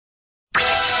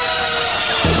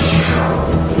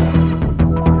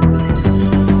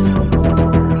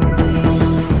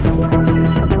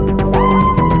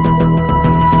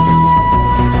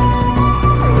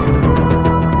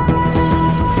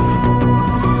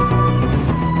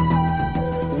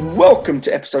Welcome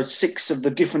to episode 6 of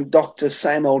the Different Doctor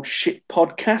Same Old Shit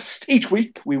podcast. Each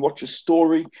week we watch a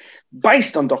story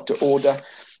based on Doctor Order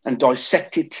and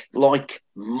dissect it like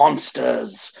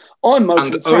monsters. I'm Mo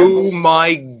from France. Oh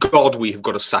my God, we have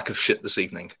got a sack of shit this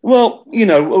evening. Well, you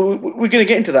know, we're going to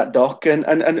get into that, Doc,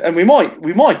 and we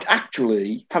might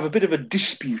actually have a bit of a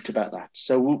dispute about that.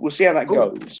 So we'll see how that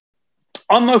goes.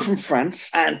 I'm Mo from France,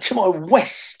 and to my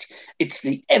west, it's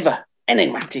the ever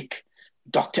enigmatic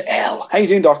Dr. L. How you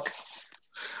doing, Doc?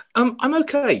 I'm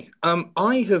okay.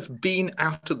 I have been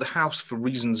out of the house for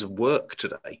reasons of work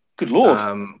today. Good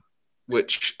Lord.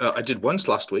 Which I did once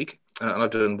last week, and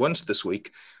I've done once this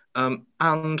week. And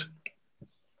I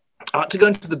had to go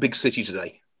into the big city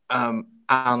today.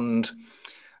 And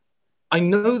I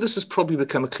know this has probably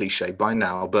become a cliche by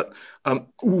now, but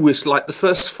it's like the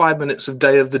first 5 minutes of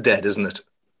Day of the Dead, isn't it?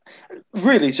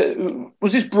 Really? So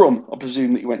was this Brum, I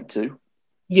presume, that you went to?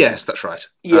 Yes, that's right.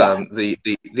 Yeah. The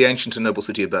ancient and noble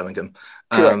city of Birmingham.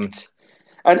 Correct.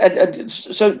 And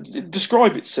so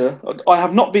describe it, sir. I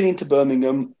have not been into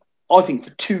Birmingham, I think,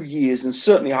 for 2 years, and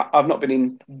certainly I've not been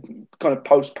in kind of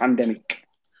post-pandemic.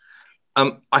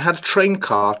 I had a train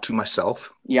car to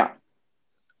myself. Yeah.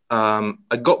 I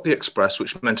got the express,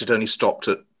 which meant it only stopped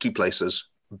at 2 places,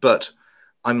 but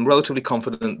I'm relatively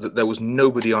confident that there was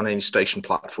nobody on any station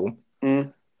platform.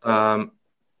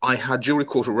 I had Jewellery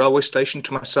Quarter railway station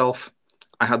to myself.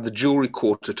 I had the Jewellery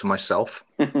Quarter to myself.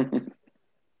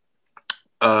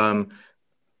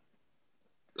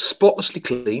 Spotlessly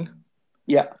clean.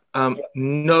 Yeah.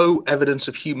 No evidence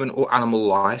of human or animal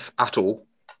life at all.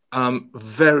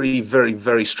 Very, very,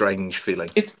 very strange feeling.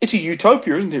 It's a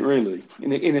utopia, isn't it, really?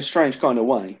 In a strange kind of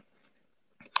way.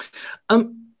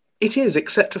 It is,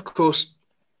 except, of course,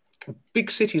 big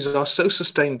cities are so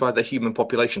sustained by their human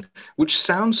population, which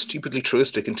sounds stupidly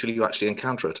truistic until you actually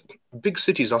encounter it. Big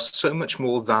cities are so much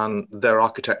more than their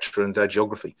architecture and their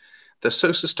geography. They're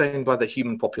so sustained by their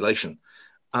human population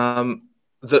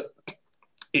that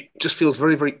it just feels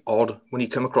very, very odd when you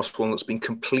come across one that's been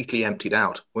completely emptied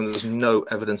out, when there's no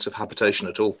evidence of habitation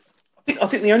at all. I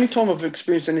think the only time I've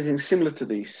experienced anything similar to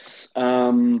this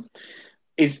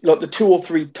is like the 2 or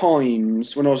 3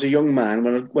 times when I was a young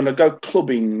man, when I go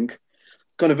clubbing,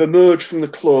 kind of emerge from the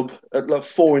club at like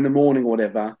 4 a.m. or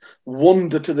whatever,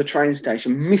 wander to the train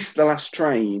station, miss the last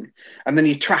train, and then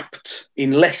you're trapped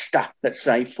in Leicester, let's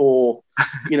say, for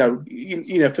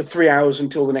for 3 hours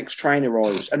until the next train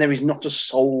arrives, and there is not a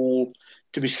soul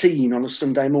to be seen on a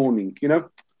Sunday morning, you know?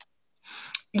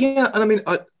 Yeah, and I mean,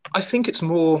 I think it's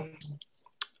more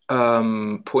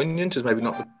poignant is maybe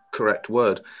not the correct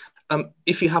word.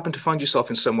 If you happen to find yourself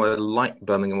in somewhere like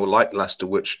Birmingham or like Leicester,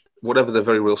 which, whatever their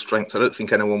very real strengths, I don't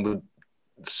think anyone would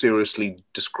seriously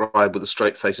describe with a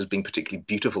straight face as being particularly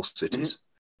beautiful cities.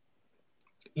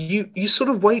 Mm-hmm. You sort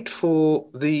of wait for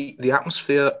the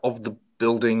atmosphere of the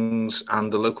buildings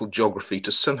and the local geography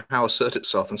to somehow assert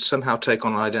itself and somehow take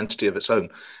on an identity of its own.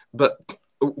 But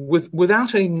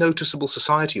without any noticeable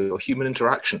society or human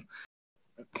interaction.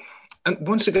 And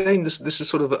once again, this is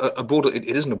sort of a border. It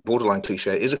isn't a borderline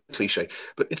cliche. It is a cliche,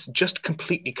 but it's just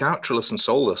completely characterless and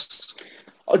soulless.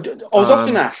 I was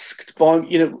often asked by,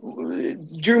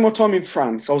 during my time in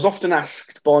France, I was often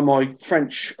asked by my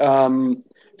French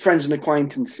friends and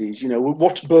acquaintances,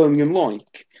 what's Birmingham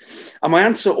like? And my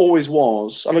answer always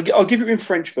was, and I'll give you in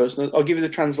French first, and I'll give you the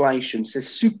translation. C'est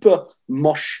super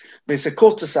moche, mais c'est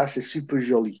côté ça, c'est super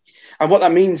joli. And what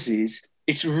that means is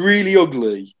it's really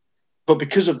ugly, but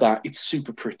because of that, it's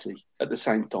super pretty at the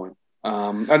same time.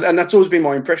 And that's always been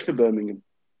my impression of Birmingham.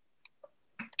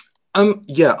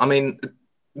 Yeah, I mean,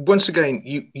 once again,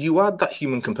 you add that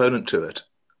human component to it.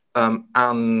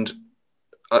 And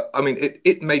I mean,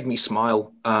 it made me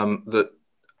smile that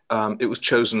it was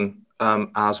chosen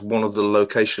as one of the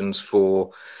locations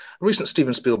for a recent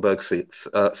Steven Spielberg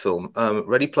film,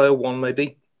 Ready Player One,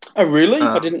 maybe. Oh, really?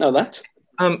 I didn't know that.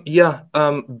 Yeah,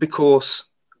 because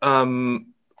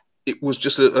it was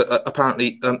just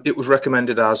apparently it was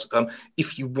recommended as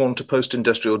if you want a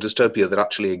post-industrial dystopia that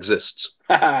actually exists.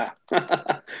 Yeah,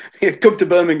 come to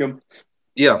Birmingham.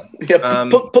 Yeah.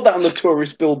 Put that on the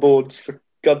tourist billboards, for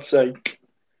God's sake.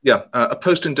 Yeah, a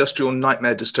post-industrial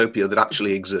nightmare dystopia that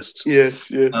actually exists. Yes.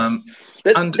 They've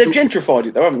gentrified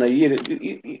it, though, haven't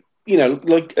they?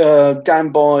 Like down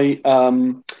by...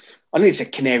 I need to say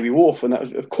Canary Wharf, and that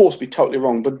would, of course, be totally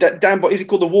wrong. But down by, is it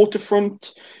called the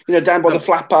Waterfront? Down by the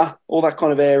Flapper, all that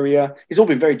kind of area. It's all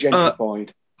been very gentrified.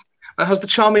 It has the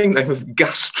charming name of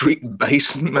Gas Street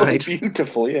Basin, mate. Oh,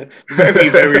 beautiful, yeah. Very,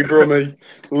 very brummy.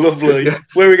 Lovely.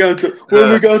 Yes. Where are we going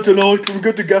tonight? We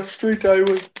go to Gas Street, are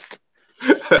we?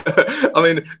 I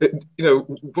mean,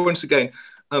 once again,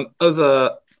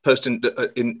 other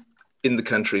in the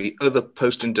country, other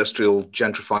post-industrial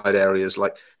gentrified areas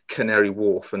like Canary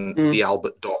Wharf and the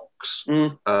Albert Docks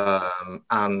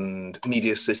and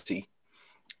Media City.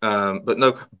 But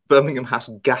no, Birmingham has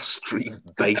Gas Street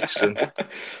Basin.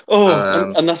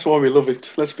 and that's why we love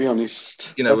it. Let's be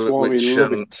honest. You know, that's why we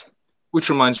love it. Which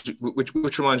reminds you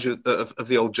of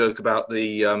the old joke about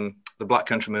the black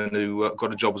countryman who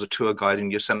got a job as a tour guide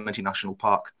in Yosemite National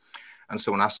Park, and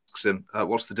someone asks him,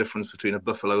 "What's the difference between a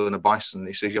buffalo and a bison?"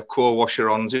 He says, "Your core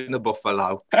wash-your-ons in a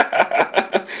buffalo."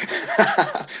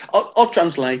 I'll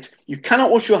translate. You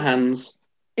cannot wash your hands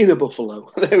in a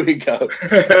buffalo. There we go.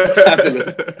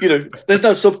 Fabulous. You know, there's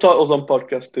no subtitles on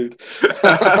podcast, dude.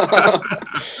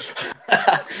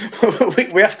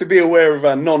 we have to be aware of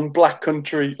our non-black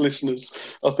country listeners,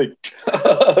 I think.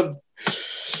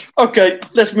 Okay,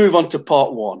 let's move on to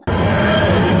part one.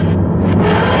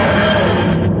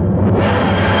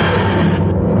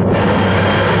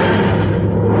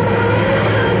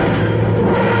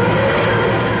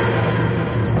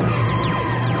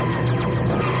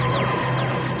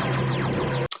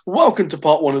 Welcome to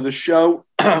part one of the show,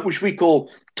 which we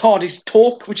call TARDIS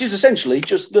Talk, which is essentially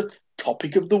just the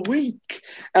topic of the week.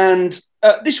 And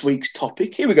this week's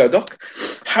topic, here we go, Doc.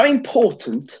 How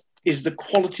important is the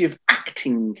quality of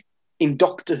acting in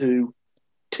Doctor Who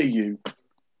to you?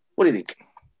 What do you think?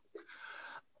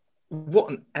 What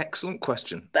an excellent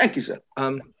question. Thank you, sir.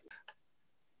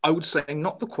 I would say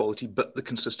not the quality, but the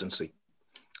consistency.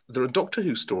 There are Doctor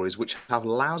Who stories which have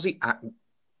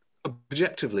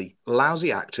objectively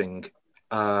lousy acting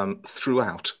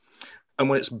throughout. And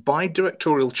when it's by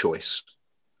directorial choice,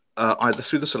 either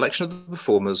through the selection of the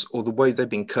performers or the way they've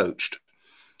been coached,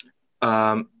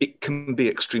 it can be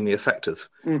extremely effective.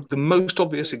 The most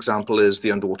obvious example is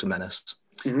The Underwater Menace.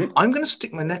 I'm going to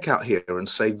stick my neck out here and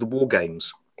say The War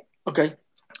Games. Okay.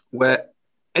 Where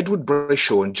Edward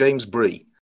Brayshaw and James Bree,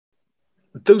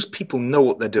 those people know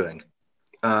what they're doing.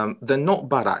 They're not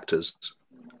bad actors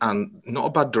and not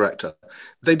a bad director.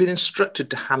 They've been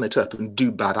instructed to ham it up and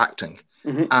do bad acting.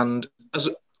 And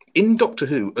in Doctor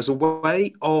Who, as a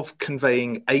way of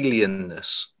conveying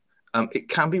alienness, it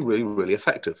can be really, really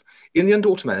effective. In The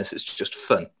Underwater Menace, it's just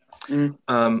fun.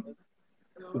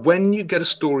 When you get a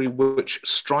story which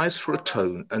strives for a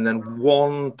tone and then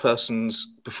one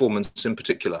person's performance in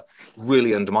particular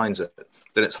really undermines it,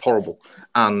 then it's horrible.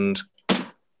 And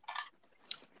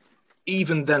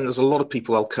even then, there's a lot of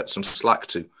people I'll cut some slack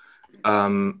to. I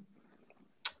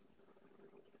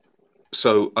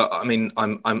mean,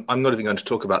 I'm not even going to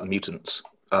talk about the mutants.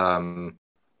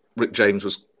 Rick James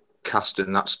was cast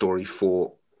in that story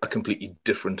for a completely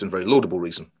different and very laudable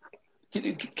reason.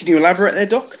 Can you elaborate there,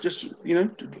 Doc? Just, you know,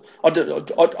 I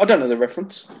don't know the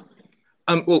reference.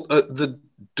 The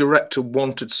director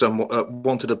wanted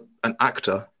an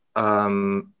actor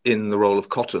in the role of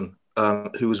Cotton,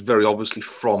 who was very obviously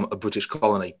from a British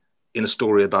colony, in a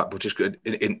story about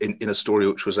in a story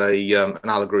which was an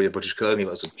allegory of British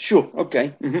colonialism. Sure.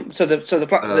 Okay. So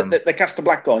they cast a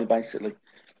black guy basically,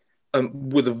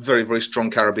 with a very, very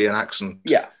strong Caribbean accent.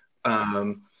 Yeah.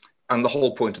 And the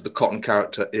whole point of the Cotton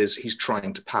character is he's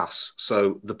trying to pass.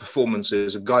 So the performance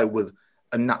is a guy with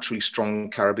a naturally strong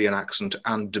Caribbean accent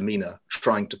and demeanour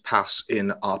trying to pass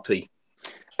in RP.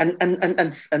 And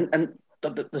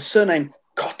the surname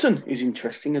Cotton is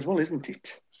interesting as well, isn't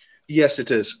it? Yes,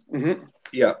 it is.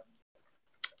 Yeah.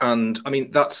 And I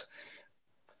mean, that's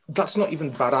not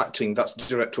even bad acting. That's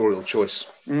directorial choice.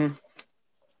 Can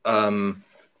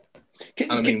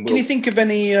you think of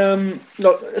any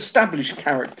established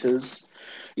characters,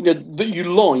 you know, that you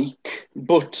like,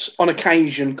 but on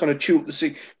occasion kind of chew up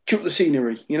the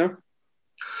scenery, you know?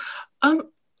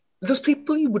 There's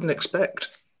people you wouldn't expect.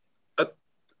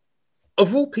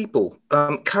 Of all people,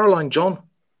 Caroline John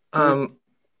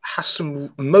has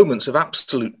some moments of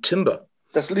absolute timber.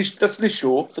 That's Liz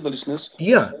Shaw for the listeners.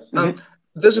 Yeah.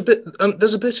 There's a bit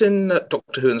in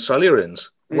Doctor Who and the Silurians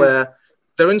where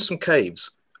they're in some caves.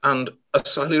 And a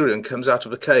Silurian comes out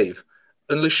of a cave,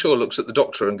 and Liz Shaw looks at the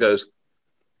Doctor and goes,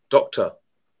 "Doctor,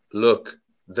 look,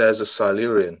 there's a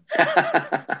Silurian."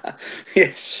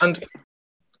 Yes. And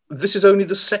this is only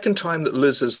the second time that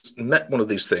Liz has met one of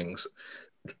these things,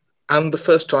 and the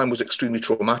first time was extremely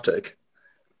traumatic.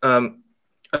 And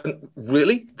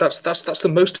really, that's the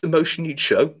most emotion you'd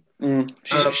show.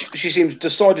 She seems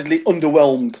decidedly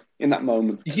underwhelmed in that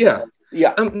moment. Yeah.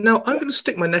 Yeah. Now, I'm going to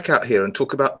stick my neck out here and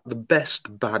talk about the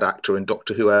best bad actor in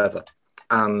Doctor Who ever.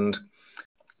 And,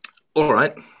 all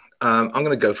right, I'm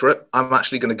going to go for it. I'm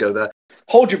actually going to go there.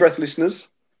 Hold your breath, listeners.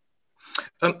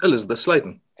 Elizabeth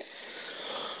Sladen.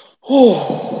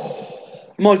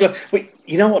 Oh, my God. Wait,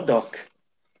 you know what, Doc?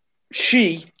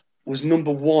 She was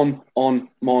number one on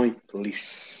my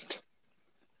list.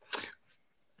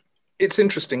 It's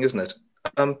interesting, isn't it?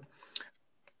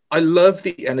 I love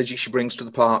the energy she brings to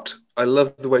the part. I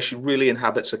love the way she really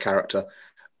inhabits her character.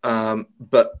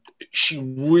 But she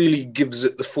really gives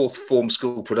it the fourth form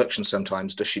school production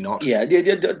sometimes, does she not? Yeah. I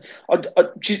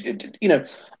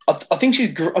think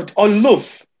she's. I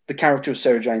love the character of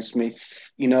Sarah Jane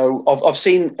Smith. You know, I've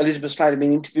seen Elizabeth Sladen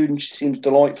being interviewed, and she seems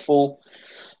delightful.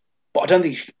 But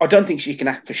I don't think she can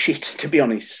act for shit, to be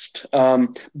honest.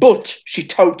 But she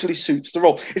totally suits the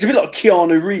role. It's a bit like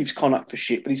Keanu Reeves can't act for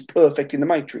shit, but he's perfect in The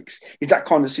Matrix. It's that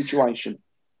kind of situation.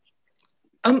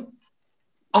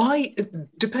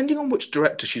 Depending on which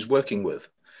director she's working with,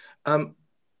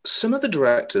 some of the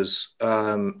directors,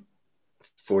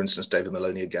 for instance, David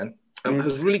Maloney again,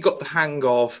 has really got the hang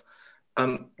of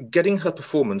getting her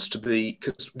performance to be,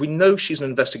 because we know she's an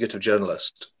investigative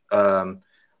journalist.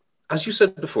 As you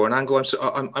said before, an angle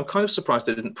I'm kind of surprised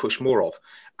they didn't push more of.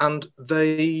 And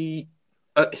he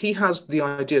has the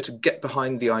idea to get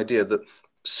behind the idea that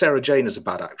Sarah Jane is a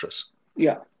bad actress.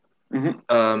 Yeah.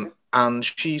 Mm-hmm. And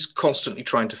she's constantly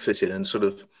trying to fit in and sort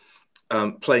of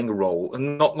playing a role,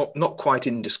 and not quite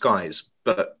in disguise,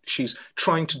 but she's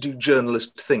trying to do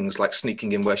journalist things like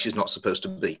sneaking in where she's not supposed to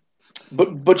be.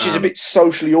 But she's a bit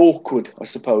socially awkward, I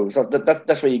suppose.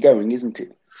 That's where you're going, isn't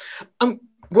it?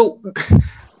 Well,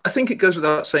 I think it goes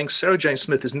without saying Sarah Jane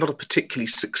Smith is not a particularly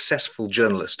successful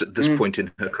journalist at this point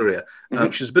in her career.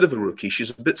 She's a bit of a rookie.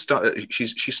 She's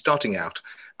she's starting out,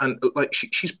 and like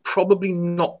she's probably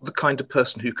not the kind of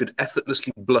person who could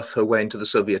effortlessly bluff her way into the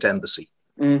Soviet embassy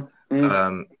in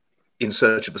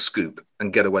search of a scoop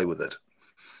and get away with it.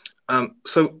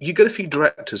 So you get a few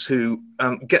directors who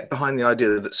get behind the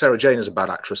idea that Sarah Jane is a bad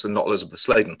actress and not Elizabeth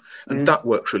Sladen, and that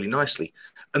works really nicely.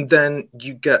 And then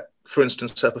you get, for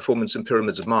instance, her performance in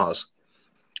Pyramids of Mars,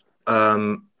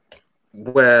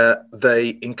 where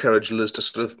they encourage Liz to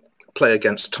sort of play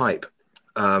against type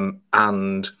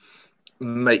and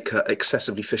make her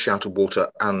excessively fish out of water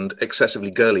and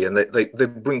excessively girly. And they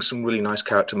bring some really nice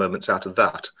character moments out of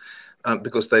that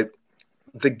because they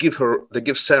give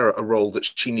Sarah a role that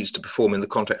she needs to perform in the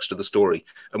context of the story,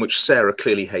 and which Sarah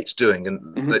clearly hates doing.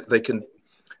 And they can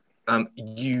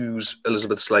use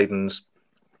Elizabeth Sladen's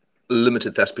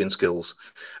limited thespian skills,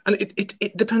 and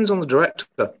it depends on the director.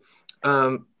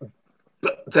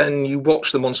 But then you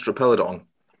watch The Monster of Peladon,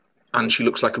 and she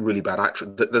looks like a really bad actress.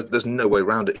 There's no way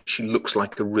around it. She looks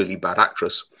like a really bad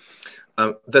actress.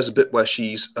 There's a bit where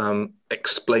she's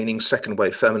explaining second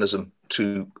wave feminism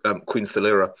to Queen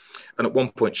Thalira, and at one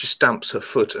point she stamps her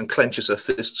foot and clenches her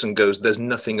fists and goes, "There's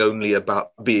nothing only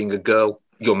about being a girl,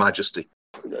 Your Majesty."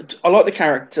 I like the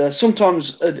character.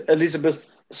 Sometimes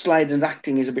Elizabeth Sladen's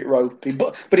acting is a bit ropey,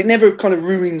 but it never kind of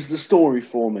ruins the story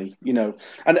for me, you know.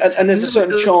 And there's a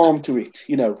certain charm to it,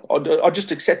 you know. I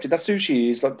just accept it. That's who she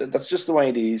is. Like, that's just the way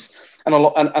it is. And I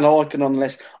like it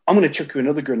nonetheless. I'm going to chuck you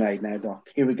another grenade now, Doc.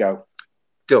 Here we go.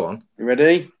 Go on. You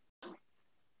ready?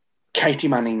 Katie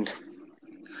Manning.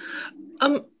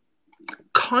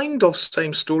 Kind of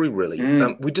same story, really.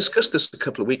 We discussed this a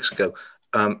couple of weeks ago.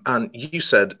 And you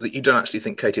said that you don't actually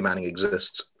think Katie Manning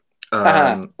exists.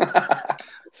 Only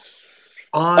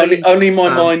in my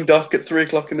mind, Doc, at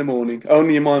 3:00 in the morning.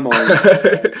 Only in my mind.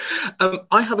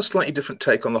 I have a slightly different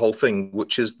take on the whole thing,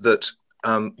 which is that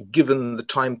given the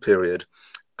time period,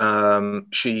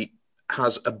 she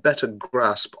has a better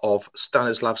grasp of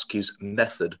Stanislavski's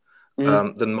method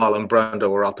than Marlon Brando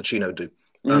or Al Pacino do.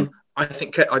 I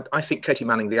think Katie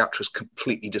Manning, the actress,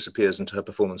 completely disappears into her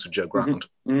performance of Jo Grant.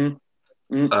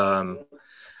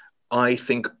 I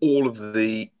think all of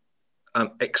the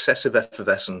excessive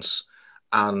effervescence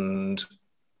and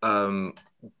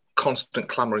constant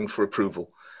clamouring for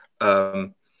approval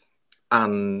and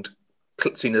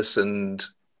klutziness and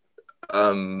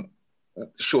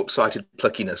short-sighted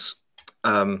pluckiness,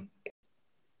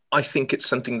 I think it's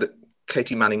something that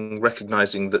Katie Manning,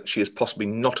 recognising that she is possibly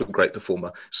not a great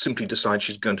performer, simply decides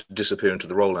she's going to disappear into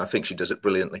the role, and I think she does it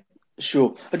brilliantly.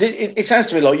 Sure. But it sounds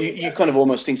to me like you kind of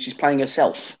almost think she's playing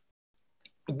herself.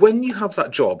 When you have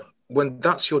that job, when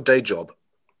that's your day job,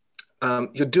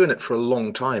 you're doing it for a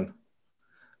long time.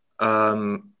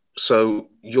 So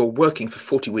you're working for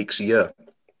 40 weeks a year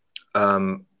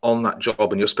on that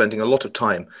job, and you're spending a lot of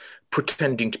time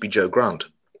pretending to be Jo Grant.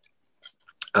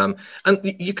 And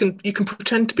you can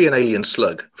pretend to be an alien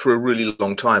slug for a really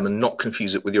long time and not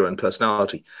confuse it with your own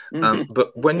personality.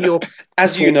 But when you're...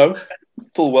 As you know,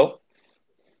 full well.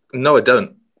 No, I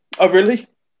don't. Oh, really?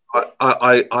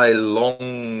 I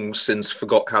long since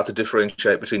forgot how to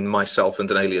differentiate between myself and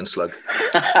an alien slug.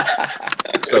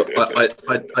 So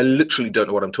I literally don't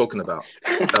know what I'm talking about.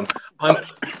 I'm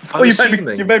Oh, you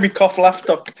assuming. made me cough laugh,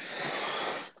 Doc.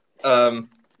 You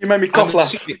made me cough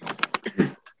laugh.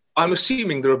 I'm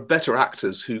assuming there are better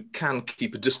actors who can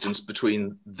keep a distance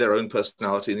between their own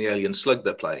personality and the alien slug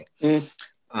they're playing.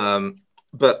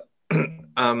 But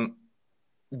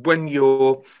when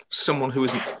you're someone who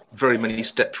isn't very many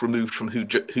steps removed from who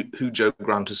Joe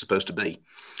Grant is supposed to be,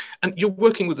 and you're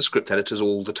working with the script editors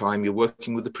all the time, you're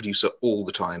working with the producer all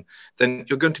the time, then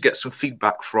you're going to get some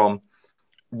feedback from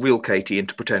real Katie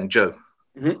into pretend Joe.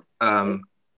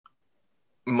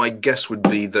 My guess would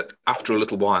be that after a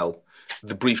little while,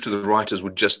 the brief to the writers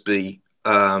would just be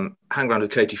hang around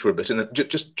with Katie for a bit, and then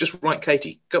just write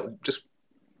Katie. Go, just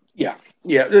yeah.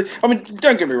 I mean,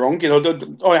 don't get me wrong.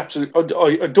 I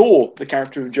absolutely adore the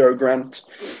character of Joe Grant.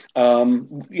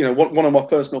 One of my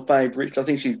personal favourites. I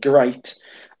think she's great.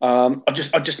 I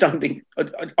just don't think.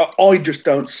 I just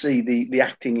don't see the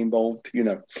acting involved.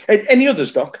 Any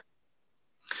others, Doc?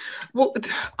 Well,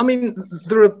 I mean,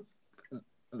 there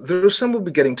are some we'll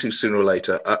be getting to sooner or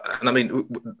later, and I mean,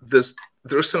 there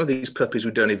are some of these puppies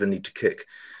we don't even need to kick.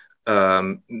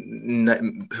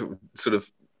 Sort of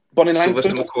Bonnie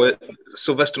Sylvester Langford?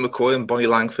 McCoy and Bonnie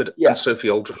Langford and Sophie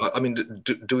Aldred. I mean,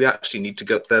 do we actually need to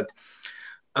go there?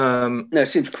 No, it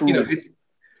seems cruel.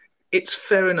 It's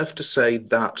fair enough to say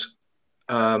that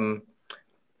a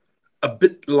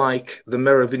bit like the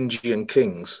Merovingian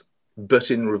kings,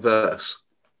 but in reverse.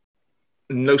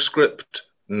 No script,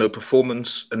 no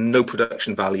performance, and no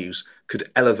production values could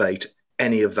elevate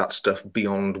any of that stuff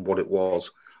beyond what it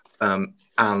was.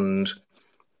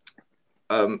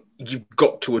 You've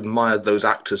got to admire those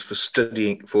actors for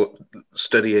studying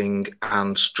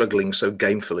and struggling so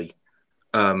gamefully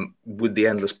with the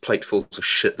endless platefuls of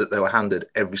shit that they were handed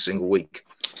every single week.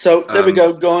 So there we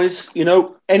go, guys.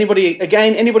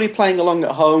 Anybody playing along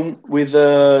at home with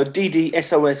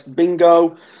DDSOS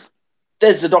Bingo,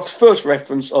 there's the Doc's first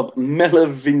reference of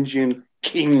Merovingian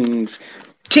kings.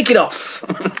 Tick it off.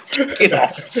 Tick it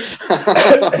off.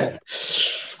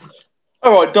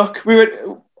 All right, Doc,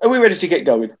 are we ready to get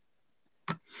going?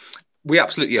 We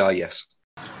absolutely are, yes.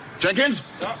 Jenkins?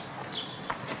 Yeah.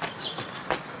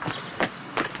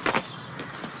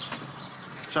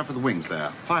 Shut for the wings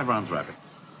there. 5 rounds rapid.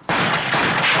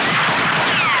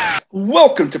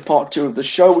 Welcome to part 2 of the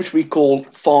show, which we call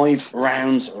 5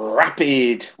 Rounds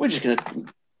Rapid. We're just going to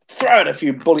throw out a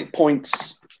few bullet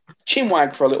points,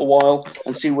 chinwag for a little while,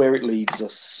 and see where it leads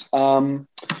us. I'm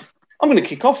going to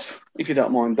kick off, if you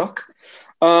don't mind, Doc.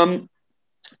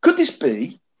 Could this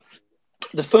be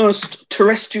the first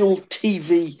terrestrial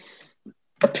TV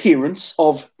appearance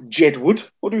of Jedward?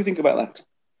 What do you think about that?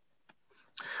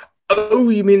 Oh,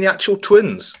 you mean the actual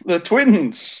twins? The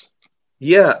twins.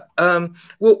 Yeah.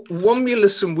 Well,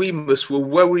 Womulus and Weemus were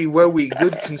very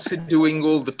good considering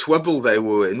all the trouble they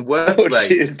were in, weren't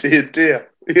they? Dear.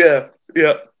 Yeah.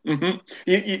 Mm-hmm.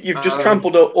 You've just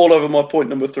trampled all over my point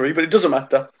number 3, but it doesn't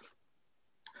matter.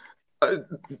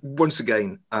 Once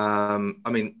again,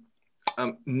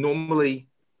 normally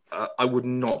I would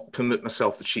not permit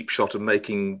myself the cheap shot of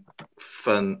making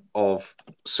fun of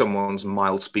someone's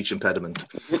mild speech impediment.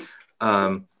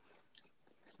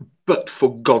 But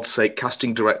for God's sake,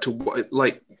 casting director, what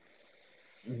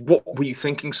were you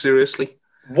thinking, seriously?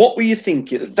 What were you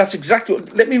thinking? That's exactly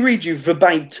what... Let me read you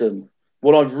verbatim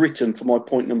what I've written for my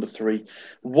point number 3.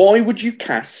 Why would you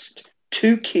cast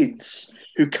 2 kids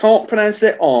who can't pronounce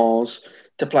their R's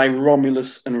to play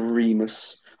Romulus and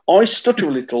Remus? I stutter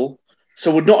a little,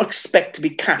 so would not expect to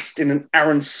be cast in an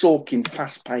Aaron Sorkin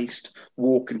fast-paced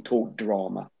walk and talk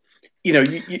drama.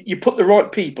 You put the right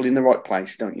people in the right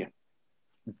place, don't you?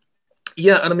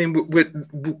 Yeah, and I mean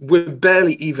we're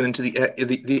barely even into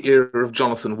the era of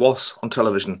Jonathan Ross on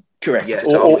television. Correct. Yet,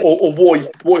 or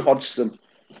Roy Hodgson.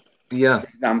 Yeah.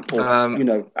 Example.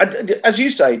 As you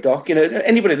say, Doc.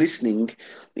 Anybody listening,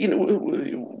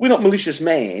 we're not malicious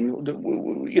men.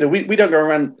 We don't go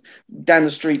around down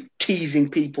the street teasing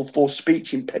people for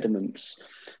speech impediments.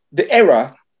 The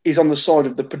error is on the side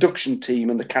of the production team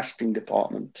and the casting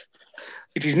department.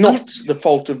 It is not the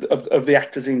fault of the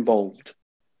actors involved.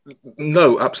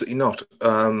 No, absolutely not.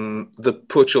 The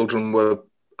poor children were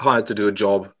hired to do a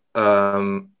job,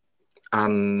 casting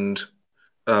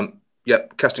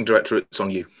director, it's on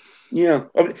you. Yeah,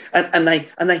 and they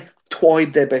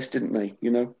tried their best, didn't they?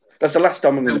 That's the last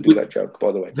time I'm going to do that joke,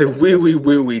 by the way. The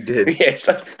we did. Yes,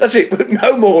 that's it. But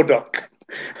no more, Doc.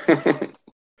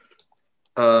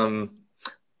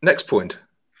 Next point.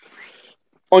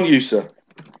 On you, sir.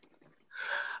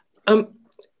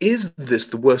 Is this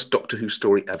the worst Doctor Who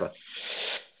story ever?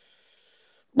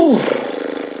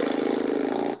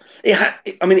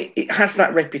 it has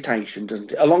that reputation,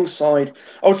 doesn't it? Alongside,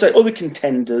 I would say, other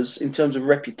contenders in terms of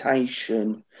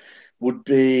reputation would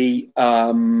be,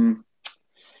 let's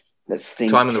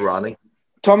think. Time and the Rani.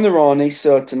 Time and the Rani,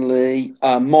 certainly.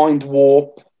 Mind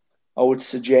Warp, I would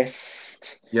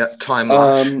suggest. Yeah, Time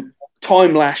Lash.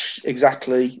 Time Lash,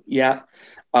 exactly. Yeah.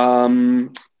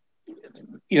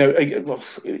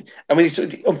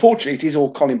 Unfortunately, it is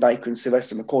all Colin Baker and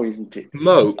Sylvester McCoy, isn't it?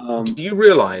 Mo, do you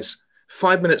realise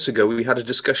 5 minutes ago we had a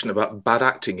discussion about bad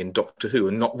acting in Doctor Who,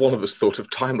 and not one of us thought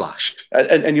of Time Lash?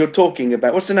 And you're talking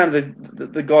about, what's the name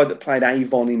of the guy that played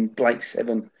Avon in Blake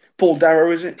 7? Paul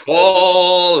Darrow, is it?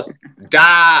 Paul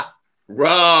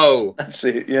Darrow. That's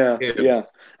it. Yeah.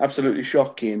 Absolutely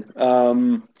shocking.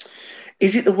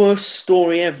 Is it the worst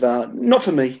story ever? Not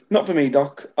for me,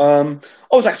 Doc. I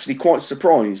was actually quite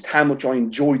surprised how much I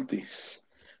enjoyed this.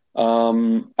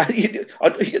 I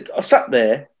sat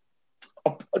there,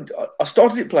 I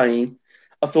started it playing,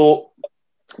 I thought,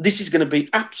 this is going to be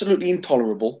absolutely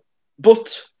intolerable,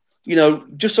 but,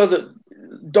 just so that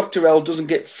Dr. L doesn't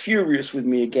get furious with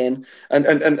me again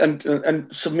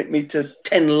and submit me to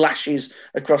 10 lashes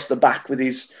across the back with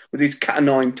his cat o'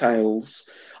 nine tails,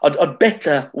 I'd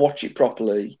better watch it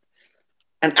properly.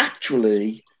 And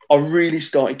actually, I really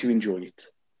started to enjoy it.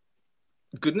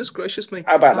 Goodness gracious me.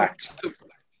 How about that? So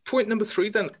point number 3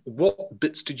 then. What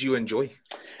bits did you enjoy?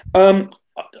 I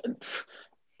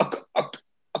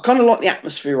kind of like the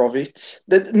atmosphere of it.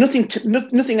 Nothing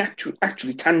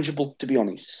actually tangible, to be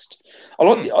honest. I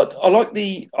like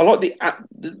the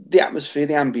atmosphere,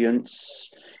 the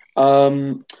ambience.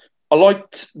 I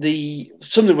liked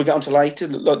something we'll get onto later,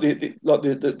 like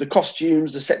the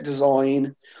costumes, the set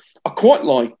design. I quite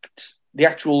liked the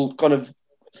actual kind of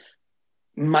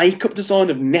makeup design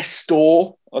of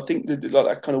Nestor. I think like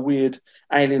that kind of weird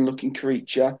alien-looking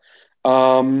creature.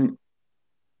 Nothing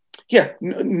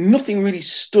really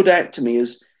stood out to me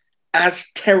as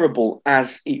terrible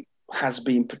as it has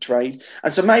been portrayed.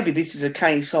 And so maybe this is a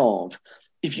case of,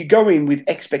 if you go in with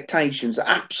expectations at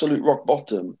absolute rock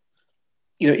bottom,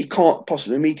 it can't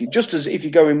possibly meet it. Just as if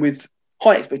you go in with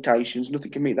high expectations,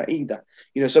 nothing can meet that either.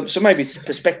 So maybe it's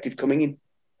perspective coming in.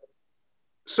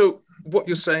 So what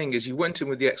you're saying is you went in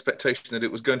with the expectation that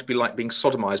it was going to be like being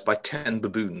sodomized by 10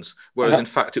 baboons, whereas in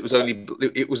fact it was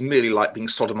merely like being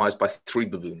sodomized by 3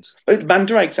 baboons.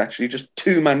 Mandrakes, actually, just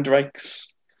 2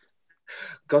 mandrakes.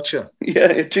 Gotcha.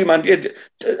 Yeah, a good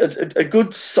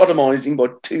sodomizing by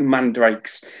 2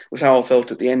 mandrakes was how I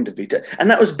felt at the end of it,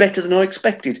 and that was better than I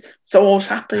expected. So I was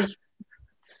happy.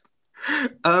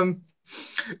 I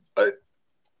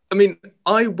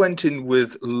went in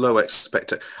with low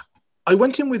expectations. I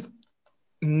went in with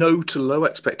no to low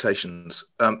expectations.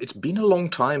 It's been a long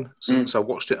time since I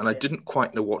watched it, and I didn't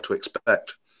quite know what to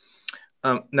expect.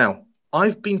 Now,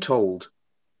 I've been told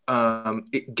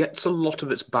it gets a lot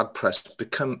of its bad press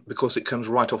because it comes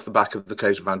right off the back of the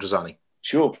Caves of Androzani.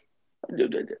 Sure.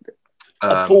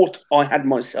 A thought I had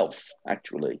myself,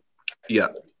 actually. Yeah.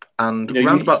 And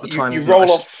round about the time... You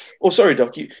roll off... Oh, sorry,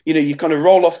 Doc. You kind of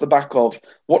roll off the back of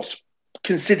what's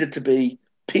considered to be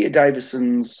Peter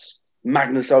Davison's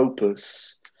magnus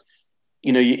opus.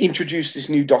 You introduce this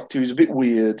new Doctor who's a bit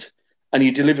weird, and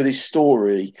you deliver this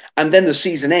story, and then the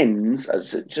season ends.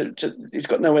 It's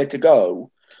got nowhere to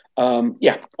go.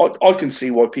 I can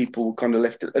see why people kind of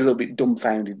left a little bit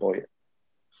dumbfounded by it.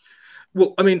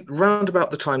 Well, round about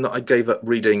the time that I gave up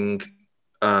reading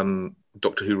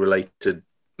Doctor Who related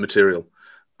material,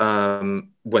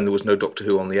 when there was no Doctor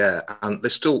Who on the air, and they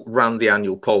still ran the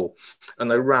annual poll, and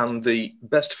they ran the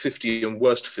best 50 and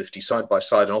worst 50 side by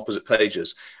side on opposite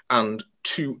pages, and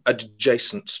 2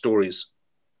 adjacent stories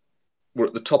were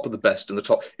at the top of the best and the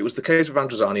top. It was the Caves of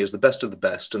Androzani as the best of the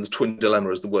best, and the Twin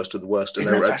Dilemma as the worst of the worst, and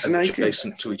they were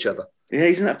adjacent to each other. Yeah,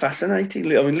 isn't that fascinating?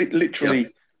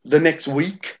 Literally the next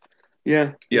week.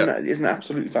 Yeah, isn't that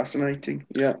absolutely fascinating?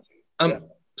 Yeah.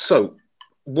 So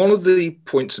one of the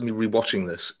points of me rewatching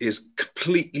this is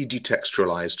completely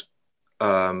detextualized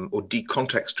or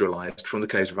decontextualized from the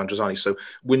Caves of Androzani. So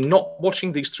we're not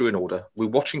watching these through in order. We're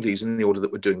watching these in the order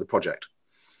that we're doing the project.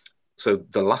 So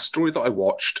the last story that I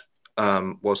watched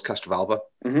was Castrovalva.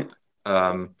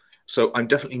 Mm-hmm. So I'm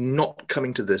definitely not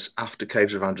coming to this after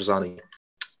Caves of Androzani.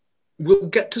 We'll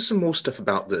get to some more stuff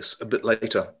about this a bit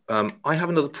later. I have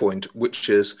another point, which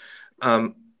is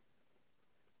I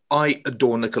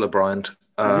adore Nicola Bryant.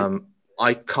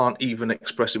 I can't even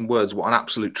express in words what an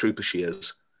absolute trooper she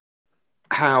is.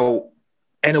 How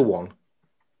anyone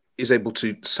is able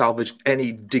to salvage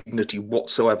any dignity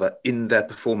whatsoever in their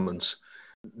performance,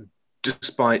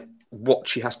 despite what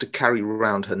she has to carry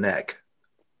around her neck,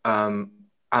 and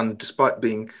despite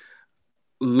being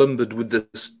lumbered with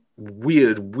this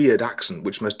weird accent,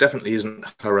 which most definitely isn't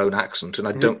her own accent, and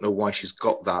I don't know why she's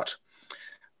got that.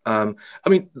 I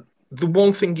mean, the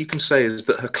one thing you can say is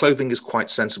that her clothing is quite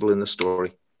sensible in the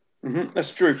story.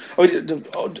 That's true.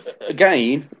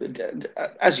 Again,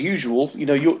 as usual,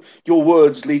 your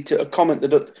words lead to a comment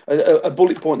that a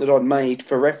bullet point that I'd made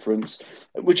for reference,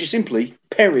 which is simply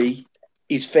Peri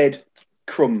is fed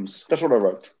crumbs. That's what I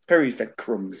wrote. Peri is fed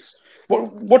crumbs.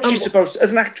 What's she supposed to,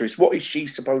 as an actress? What is she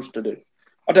supposed to do?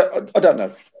 I don't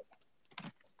know.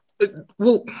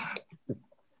 Well,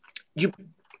 you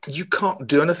can't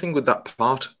do anything with that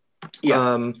part.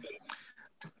 Yeah.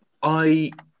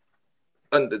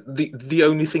 And the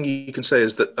only thing you can say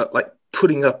is that like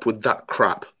putting up with that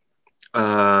crap.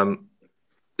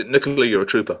 Nicola, you're a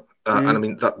trooper, and I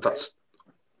mean that's.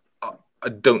 I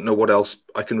don't know what else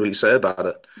I can really say about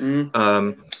it.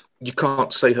 You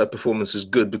can't say her performance is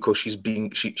good because she's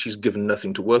given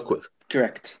nothing to work with.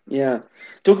 Correct. Yeah.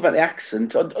 Talk about the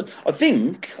accent. I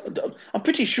think I'm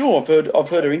pretty sure I've heard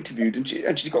her interviewed, and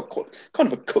she's got kind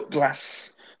of a cut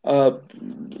glass,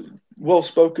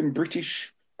 well-spoken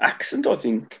British accent. I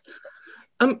think.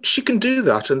 She can do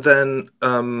that, and then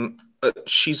I've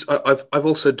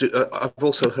also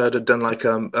heard her done like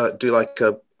do like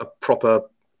a proper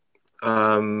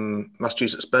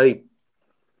Massachusetts Bay.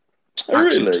 Oh,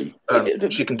 really?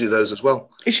 She can do those as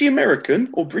well. Is she American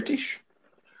or British?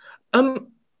 We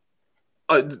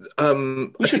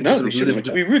should know this, shouldn't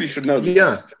we? We really should know this.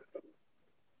 Yeah.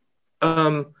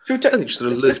 I think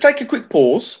let's take a quick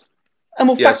pause and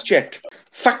we'll fact check.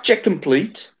 Fact check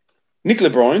complete. Nicola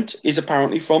Bryant is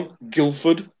apparently from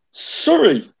Guildford,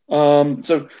 Surrey.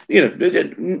 So,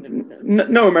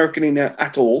 no American in there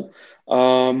at all.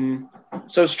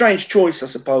 So strange choice, I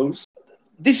suppose.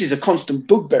 This is a constant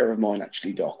bugbear of mine,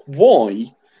 actually, Doc.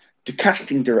 Why do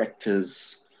casting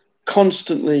directors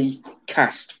constantly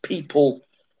cast people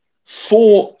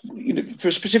for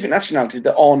a specific nationality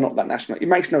that are not that nationality? It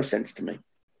makes no sense to me.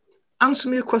 Answer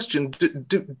me a question.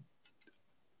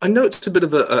 I know it's a bit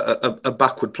of a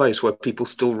backward place where people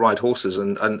still ride horses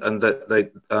and that they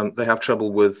have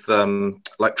trouble with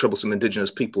like troublesome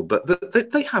indigenous people, but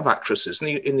they have actresses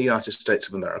in the United States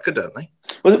of America, don't they?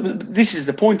 Well, this is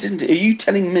the point, isn't it? Are you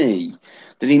telling me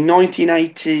that in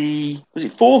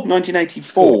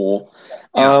 1984,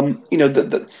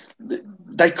 that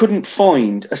they couldn't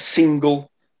find a single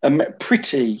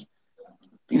pretty,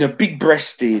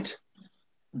 big-breasted,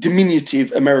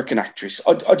 diminutive American actress?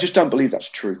 I just don't believe that's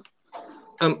true.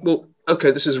 Well,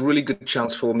 okay, this is a really good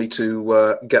chance for me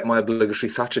to get my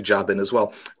obligatory Thatcher jab in as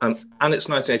well. And it's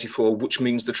 1984, which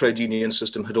means the trade union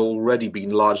system had already been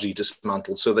largely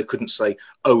dismantled, so they couldn't say,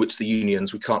 "Oh, it's the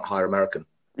unions, we can't hire American."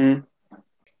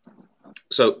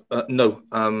 So no,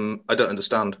 I don't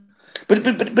understand. But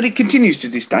it continues to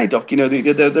this day, Doc.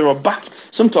 There are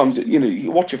sometimes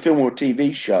you watch a film or a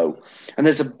TV show, and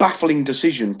there's a baffling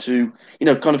decision to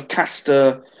kind of cast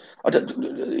a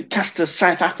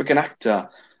South African actor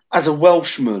as a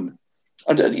Welshman,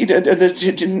 and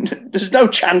there's no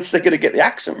chance they're going to get the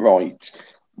accent right.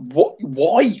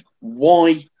 Why?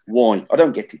 I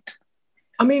don't get it.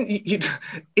 I mean,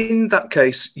 in that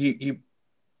case,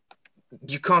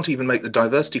 you can't even make the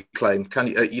diversity claim, can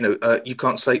you? You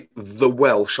can't say the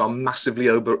Welsh are massively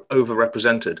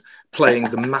overrepresented, playing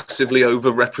the massively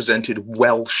overrepresented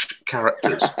Welsh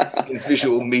characters in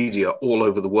visual media all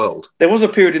over the world. There was a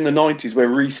period in the 90s where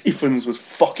Rhys Ifans was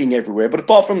fucking everywhere, but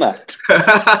apart from that...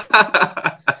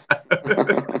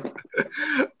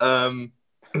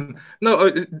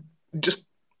 No, just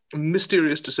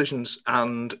mysterious decisions,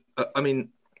 and I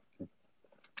mean...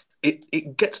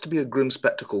 It gets to be a grim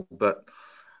spectacle, but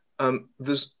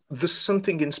there's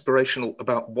something inspirational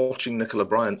about watching Nicola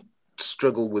Bryant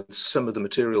struggle with some of the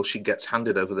material she gets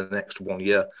handed over the next 1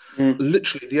 year.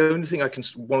 Literally,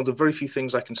 one of the very few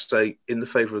things I can say in the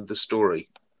favour of the story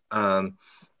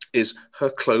is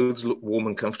her clothes look warm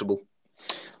and comfortable.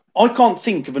 I can't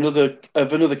think of another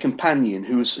companion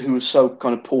who was so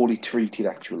kind of poorly treated.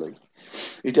 Actually,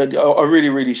 I really,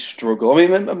 really struggle. I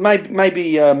mean,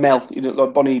 maybe Mel,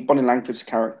 like Bonnie Langford's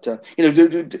character.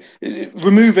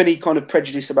 Remove any kind of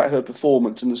prejudice about her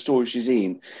performance and the story she's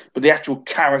in, but the actual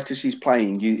character she's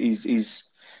playing is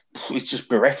it's just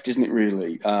bereft, isn't it?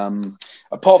 Really.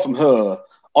 Apart from her,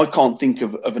 I can't think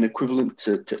of an equivalent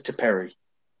to Peri.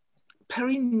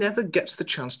 Peri never gets the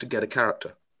chance to get a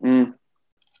character.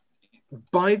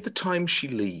 By the time she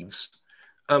leaves,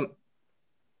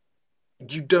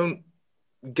 you don't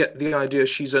get the idea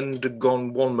she's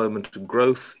undergone one moment of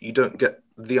growth. You don't get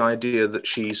the idea that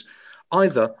she's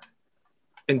either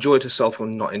enjoyed herself or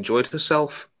not enjoyed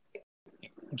herself.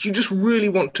 You just really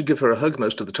want to give her a hug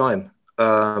most of the time.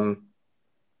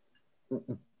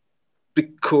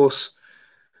 because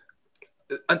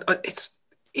it's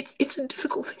a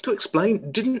difficult thing to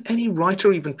explain. Didn't any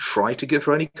writer even try to give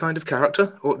her any kind of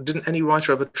character, or didn't any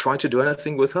writer ever try to do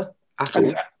anything with her at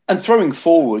all? And throwing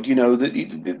forward,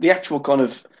 the actual kind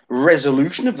of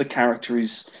resolution of the character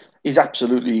is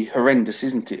absolutely horrendous,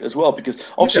 isn't it? As well, because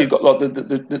obviously you've got like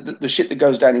the shit that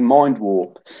goes down in Mind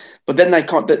Warp, but then they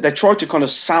try to kind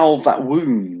of salve that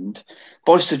wound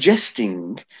by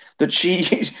suggesting that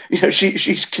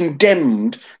she's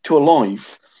condemned to a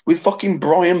life with fucking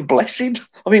Brian Blessed.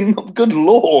 I mean, good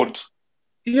lord.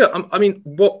 Yeah, I mean,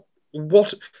 what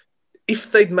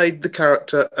if they'd made the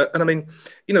character, and I mean,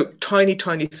 tiny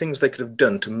things they could have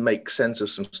done to make sense of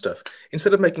some stuff.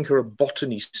 Instead of making her a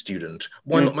botany student,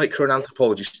 why not make her an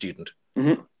anthropology student?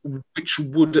 Mm-hmm. Which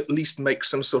would at least make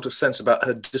some sort of sense about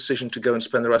her decision to go and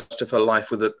spend the rest of her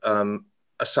life with a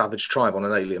savage tribe on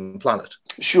an alien planet.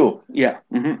 Sure, yeah.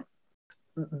 Mm-hmm.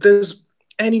 There's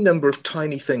any number of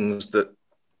tiny things that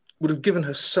would have given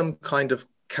her some kind of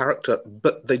character,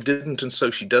 but they didn't, and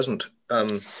so she doesn't.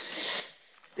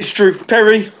 It's true.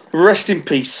 Perry, rest in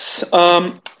peace.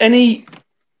 Any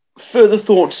further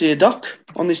thoughts here, Doc,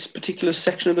 on this particular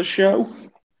section of the show?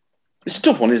 It's a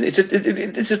tough one, isn't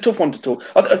it? It's a tough one to talk.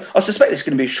 I suspect it's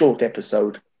going to be a short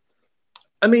episode.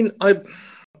 I mean,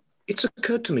 it's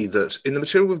occurred to me that in the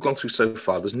material we've gone through so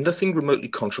far, there's nothing remotely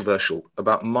controversial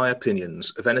about my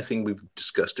opinions of anything we've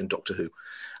discussed in Doctor Who.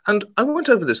 And I went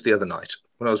over this the other night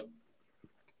when I was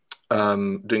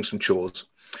doing some chores.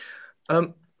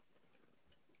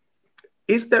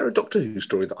 Is there a Doctor Who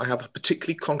story that I have a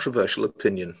particularly controversial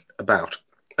opinion about?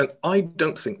 And I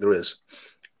don't think there is.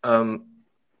 I'm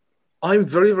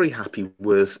very, very happy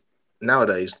with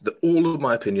nowadays that all of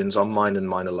my opinions are mine and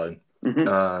mine alone.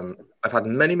 Mm-hmm. I've had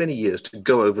many, many years to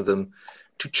go over them,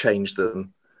 to change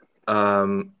them.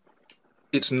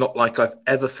 It's not like I've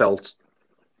ever felt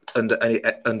under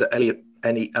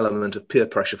any element of peer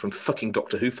pressure from fucking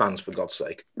Doctor Who fans, for God's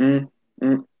sake.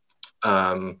 Mm-hmm.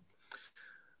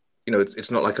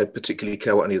 It's not like I particularly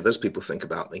care what any of those people think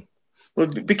about me. Well,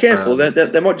 be careful.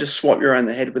 They might just swipe you around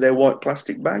the head with their white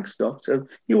plastic bags, Doc. So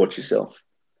you watch yourself.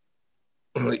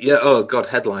 Yeah. Oh, God,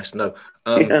 head lice, no.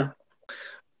 Yeah.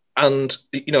 And,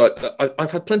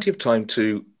 I've had plenty of time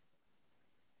to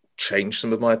change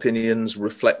some of my opinions,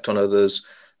 reflect on others,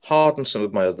 harden some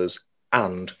of my others,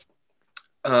 and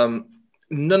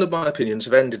none of my opinions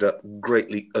have ended up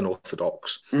greatly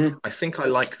unorthodox. Mm. I think I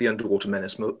like the Underwater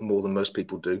Menace more than most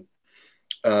people do.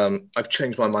 I've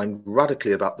changed my mind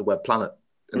radically about the Web Planet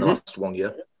in the last 1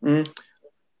 year. Mm.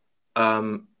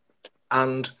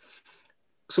 And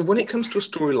so when it comes to a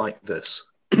story like this,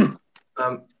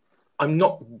 I'm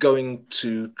not going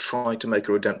to try to make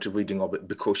a redemptive reading of it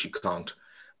because you can't.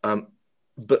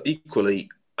 But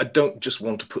equally, I don't just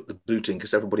want to put the boot in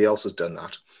because everybody else has done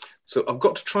that. So I've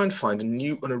got to try and find a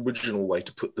new and original way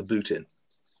to put the boot in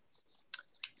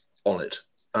on it.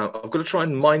 I've got to try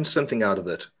and mine something out of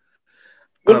it.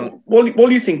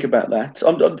 While you think about that,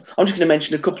 I'm just going to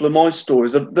mention a couple of my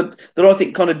stories that I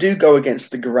think kind of do go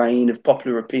against the grain of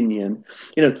popular opinion.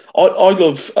 I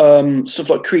love stuff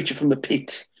like Creature from the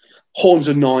Pit, Horns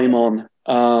of Naimon,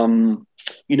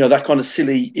 that kind of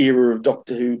silly era of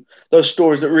Doctor Who. Those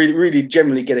stories that really, really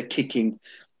generally get a kicking,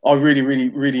 I really, really,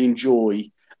 really enjoy.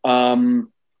 But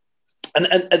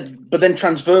then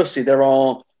transversely, there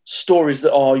are stories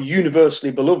that are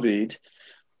universally beloved.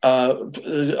 I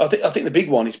think the big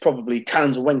one is probably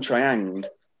Talons of Weng-Chiang.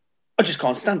 I just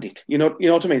can't stand it. You know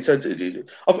what I mean? So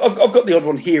I've got the odd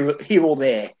one here or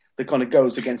there that kind of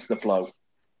goes against the flow.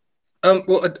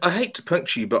 Well, I hate to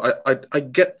puncture you, but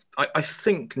I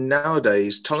think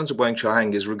nowadays Talons of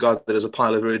Weng-Chiang is regarded as a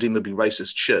pile of irredeemably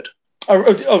racist shit.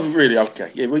 Oh, really?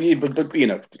 Okay. Yeah. Well, but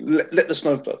let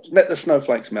the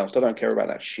snowflakes melt. I don't care about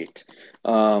that shit.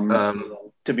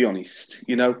 To be honest,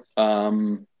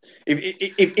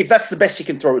 if that's the best you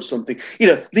can throw at something,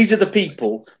 these are the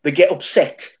people that get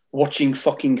upset watching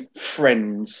fucking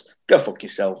Friends. Go fuck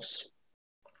yourselves.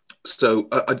 So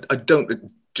I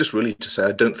don't. Just really to say,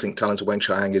 I don't think Talons of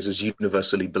Weng-Chiang is as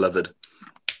universally beloved.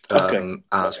 Okay.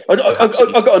 I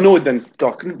got annoyed then,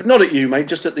 Doc. Not at you, mate.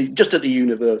 Just at the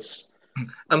universe.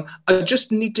 I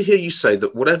just need to hear you say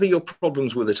that whatever your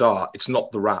problems with it are, it's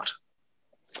not the rat.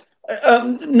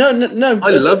 No. I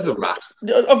love the rat.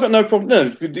 I've got no problem.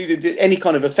 No, any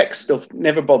kind of effects stuff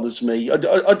never bothers me. I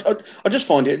just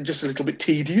find it just a little bit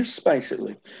tedious,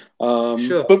 basically.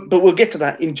 Sure. But we'll get to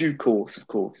that in due course, of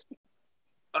course.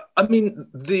 I mean,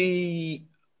 the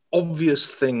obvious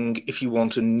thing, if you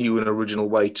want a new and original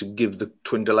way to give the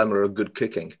Twin Dilemma a good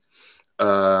kicking,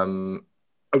 a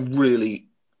really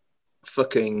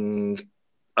fucking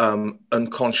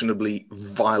unconscionably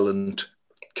violent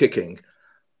kicking,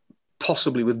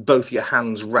 possibly with both your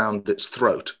hands round its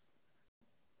throat.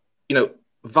 You know,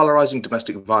 valorizing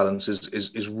domestic violence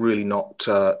is really not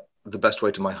the best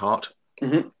way to my heart.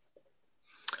 Mm-hmm.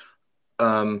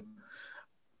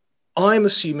 I'm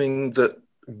assuming that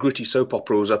gritty soap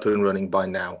opera was up and running by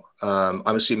now.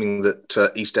 I'm assuming that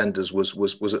EastEnders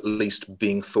was at least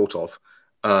being thought of,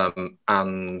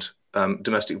 and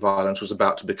domestic violence was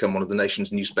about to become one of the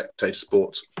nation's new spectator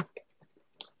sports.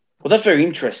 Well, that's very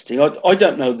interesting. I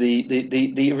don't know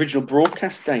the original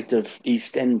broadcast date of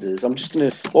EastEnders. I'm just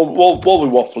going to, while we're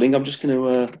waffling, I'm just going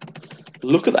to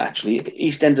look at that, actually.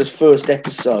 EastEnders' first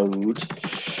episode,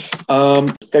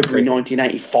 February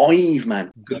 1985,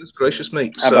 man. Goodness gracious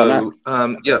me. How about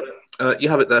that? You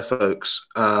have it there, folks.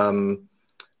 The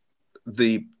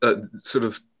sort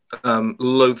of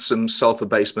loathsome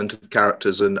self-abasement of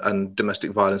characters and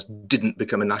domestic violence didn't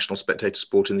become a national spectator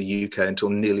sport in the UK until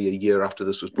nearly a year after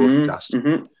this was broadcast.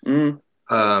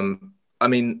 I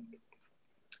mean,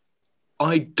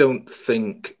 I don't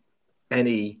think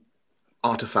any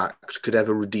artifact could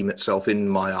ever redeem itself in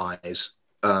my eyes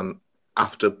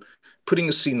after putting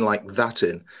a scene like that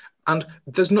in. And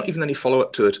there's not even any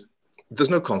follow-up to it. There's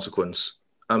no consequence.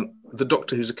 The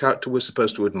Doctor, who's a character we're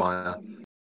supposed to admire,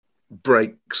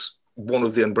 breaks one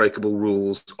of the unbreakable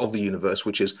rules of the universe,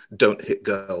 which is don't hit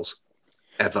girls,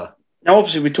 ever. Now,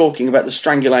 obviously, we're talking about the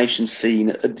strangulation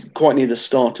scene quite near the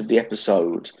start of the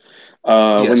episode,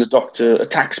 when the Doctor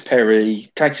attacks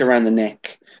Peri, takes her around the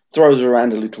neck, throws her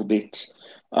around a little bit,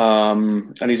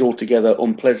 and is altogether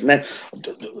unpleasant. Now,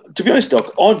 to be honest,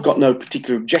 Doc, I've got no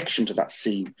particular objection to that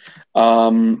scene.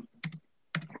 I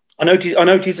know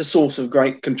it is a source of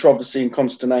great controversy and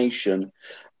consternation,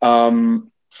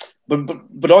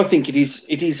 but I think it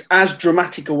is as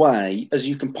dramatic a way as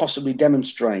you can possibly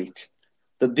demonstrate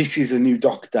that this is a new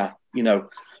Doctor.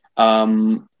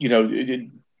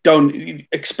 Don't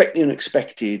expect the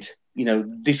unexpected.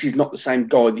 This is not the same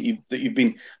guy that you've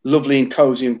been lovely and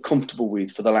cozy and comfortable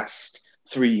with for the last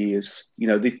 3 years.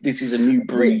 This is a new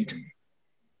breed.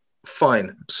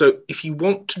 Fine. So if you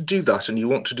want to do that and you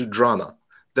want to do drama,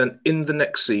 then in the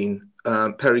next scene,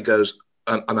 Peri goes,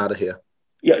 "I'm out of here."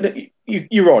 Yeah,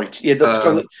 you're right.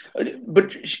 Yeah,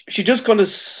 but she just kind of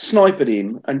snipe at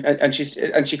him, and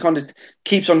she kind of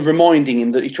keeps on reminding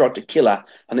him that he tried to kill her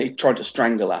and that he tried to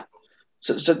strangle her.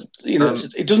 So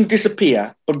it doesn't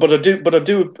disappear. But I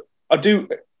do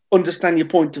understand your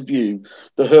point of view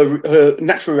that her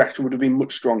natural reaction would have been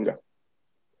much stronger.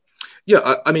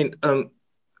 Yeah, I mean,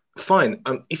 fine.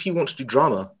 If you want to do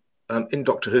drama in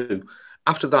Doctor Who,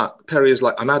 after that, Peri is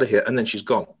like, "I'm out of here," and then she's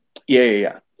gone.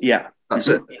 Yeah. That's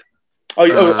it.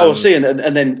 Oh, see, and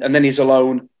then he's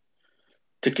alone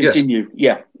to continue.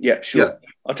 Yes. Yeah, sure. Yeah.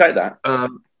 I'll take that.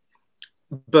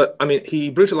 But I mean, he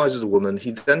brutalizes a woman.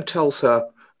 He then tells her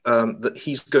that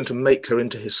he's going to make her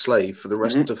into his slave for the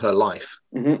rest of her life,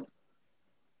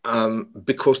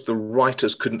 because the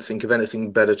writers couldn't think of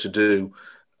anything better to do.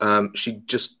 She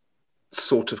just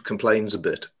sort of complains a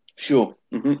bit. Sure.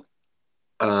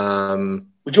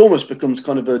 Which almost becomes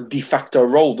kind of a de facto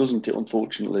role, doesn't it?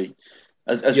 Unfortunately,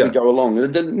 as we go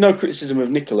along. No criticism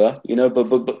of Nicola,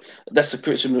 but that's a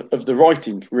criticism of the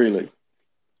writing, really.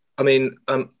 I mean,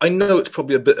 I know it's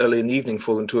probably a bit early in the evening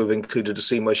for them to have included a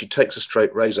scene where she takes a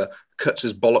straight razor, cuts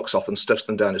his bollocks off, and stuffs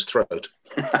them down his throat.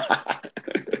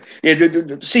 Yeah,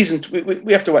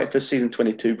 we have to wait for season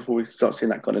 22 before we start seeing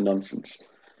that kind of nonsense.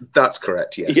 That's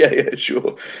correct. Yes. Yeah,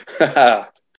 sure.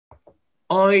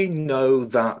 I know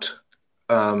that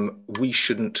we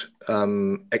shouldn't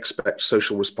expect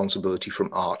social responsibility from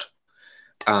art.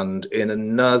 And in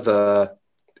another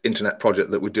internet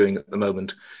project that we're doing at the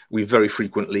moment, we very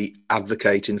frequently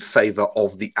advocate in favour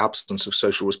of the absence of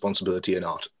social responsibility in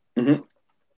art.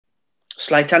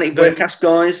 Slatanic Vercast,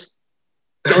 guys.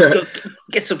 Go,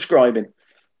 get subscribing.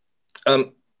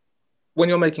 When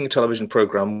you're making a television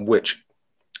programme,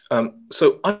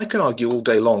 so I can argue all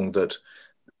day long that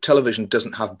television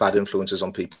doesn't have bad influences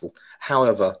on people.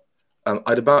 However,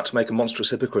 I'd about to make a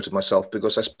monstrous hypocrite of myself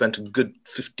because I spent a good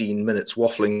 15 minutes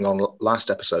waffling on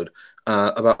last episode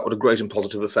about what a great and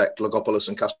positive effect Logopolis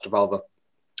and Castrovalva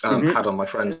had on my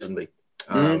friends and me,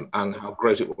 and how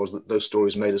great it was that those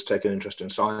stories made us take an interest in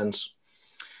science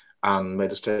and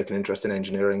made us take an interest in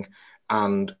engineering.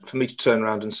 And for me to turn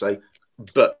around and say,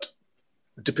 but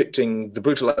depicting the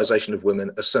brutalization of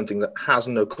women as something that has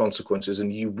no consequences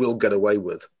and you will get away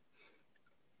with.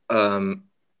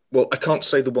 Well, I can't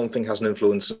say the one thing has an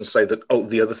influence and say that,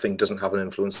 the other thing doesn't have an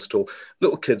influence at all.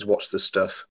 Little kids watch this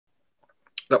stuff.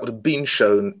 That would have been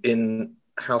shown in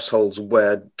households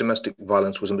where domestic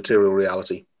violence was a material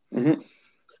reality.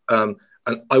 And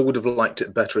I would have liked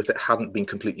it better if it hadn't been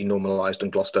completely normalised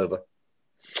and glossed over.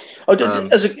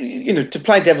 As a, to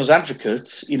play devil's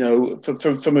advocate,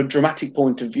 from a dramatic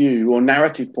point of view or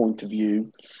narrative point of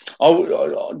view, I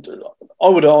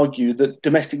would argue that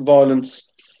domestic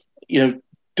violence,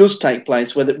 does take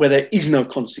place where there is no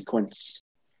consequence.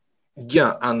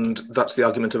 Yeah, and that's the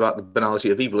argument about the banality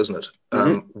of evil, isn't it?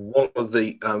 One of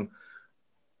the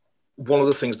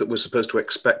things that we're supposed to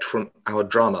expect from our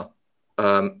drama,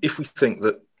 if we think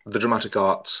that the dramatic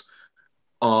arts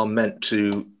are meant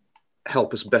to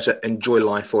help us better enjoy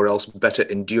life or else better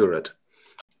endure it.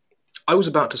 I was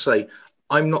about to say,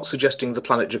 I'm not suggesting the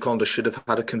planet Gioconda should have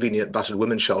had a convenient battered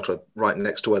women's shelter right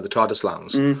next to where the TARDIS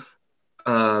lands.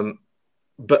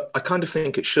 But I kind of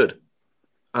think it should.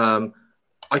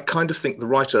 I kind of think the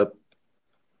writer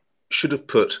should have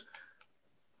put,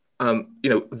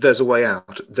 there's a way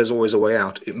out. There's always a way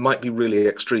out. It might be really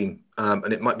extreme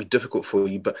and it might be difficult for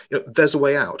you, but there's a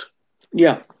way out.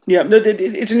 Yeah. No,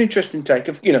 it's an interesting take.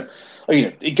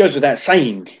 It goes without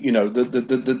saying,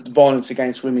 the violence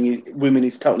against women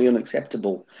is totally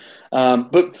unacceptable.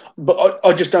 But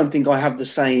I just don't think I have the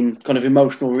same kind of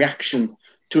emotional reaction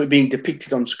to it being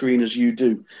depicted on screen as you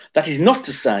do. That is not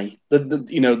to say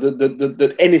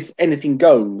that anything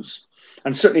goes,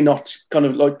 and certainly not kind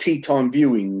of like tea time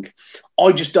viewing.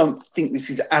 I just don't think this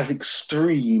is as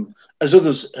extreme as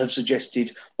others have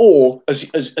suggested, or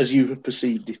as you have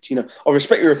perceived it. I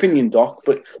respect your opinion, Doc,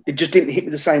 but it just didn't hit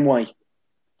me the same way.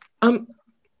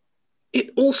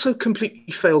 It also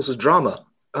completely fails as drama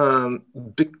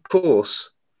because,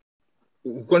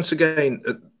 once again,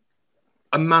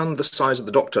 a man the size of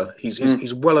the Doctor,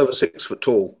 he's well over 6 foot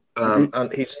tall,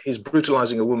 and he's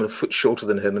brutalising a woman a foot shorter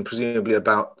than him and presumably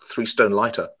about 3 stone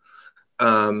lighter.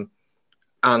 And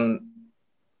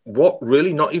what,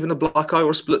 really? Not even a black eye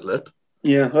or a split lip?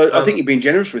 Yeah, I think you've been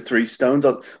generous with 3 stones.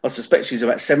 I suspect she's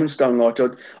about 7 stone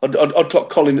lighter. I'd clock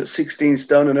Colin at 16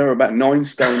 stone and her about 9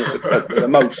 stone at the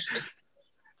most.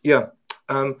 Yeah.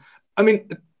 I mean,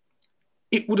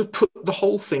 it would have put the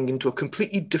whole thing into a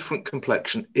completely different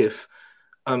complexion if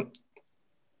the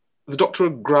Doctor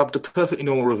had grabbed a perfectly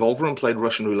normal revolver and played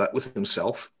Russian roulette with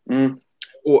himself,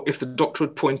 or if the Doctor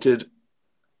had pointed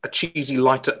a cheesy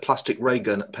light-up plastic ray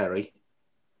gun at Perry.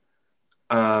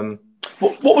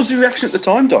 What was the reaction at the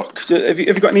time, Doc? Have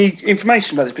you got any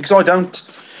information about this? Because I don't.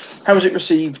 How was it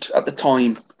received at the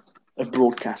time of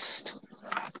broadcast?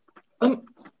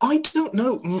 I don't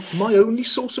know. My only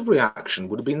source of reaction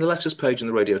would have been the letters page in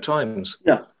the Radio Times.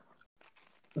 Yeah.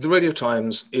 The Radio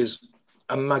Times is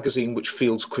a magazine which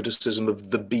fields criticism of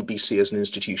the BBC as an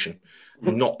institution,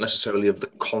 not necessarily of the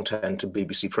content of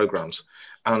BBC programmes.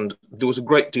 And there was a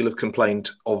great deal of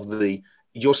complaint of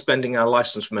you're spending our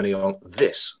licence money on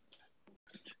this.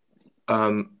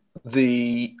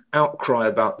 The outcry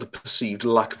about the perceived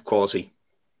lack of quality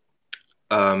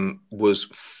was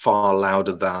far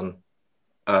louder than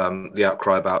the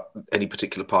outcry about any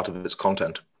particular part of its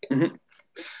content.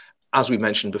 As we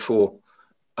mentioned before,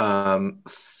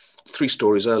 3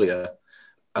 stories earlier,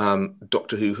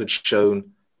 Doctor Who had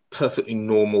shown perfectly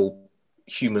normal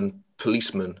human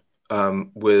policemen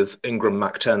with Ingram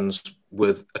Mac-10s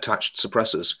with attached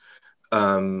suppressors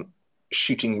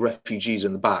shooting refugees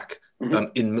in the back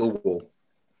in Millwall.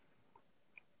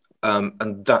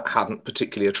 And that hadn't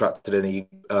particularly attracted any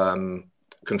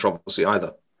controversy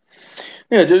either.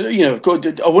 Yeah,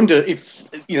 I wonder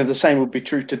if the same would be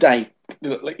true today.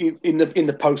 In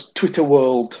the post-Twitter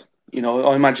world,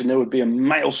 I imagine there would be a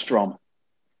maelstrom.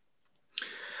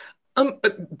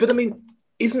 But I mean,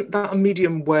 isn't that a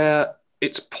medium where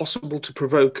it's possible to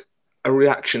provoke a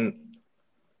reaction,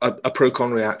 a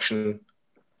pro-con reaction,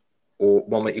 or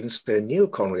one might even say a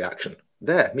neo-con reaction?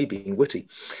 There, me being witty.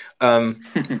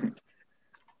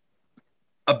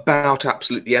 About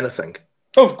absolutely anything.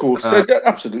 Of course,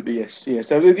 absolutely, yes.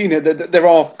 So, there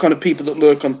are kind of people that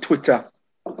lurk on Twitter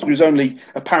whose only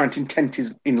apparent intent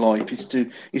in life is to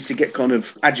get kind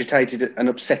of agitated and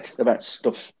upset about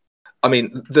stuff. I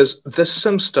mean, there's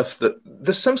some stuff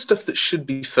that should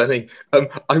be funny.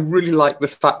 I really like the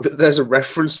fact that there's a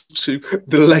reference to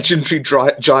the legendary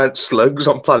giant slugs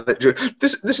on planet.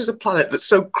 This is a planet that's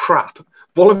so crap.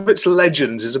 One of its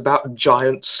legends is about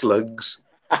giant slugs.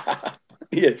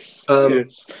 Yes.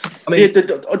 Yes. I mean,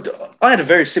 I had a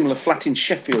very similar flat in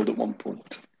Sheffield at one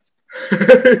point.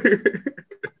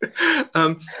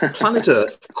 Planet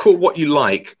Earth, call what you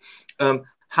like,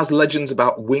 has legends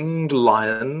about winged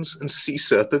lions and sea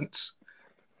serpents.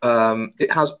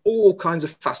 It has all kinds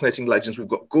of fascinating legends. We've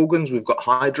got Gorgons, we've got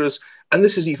Hydras, and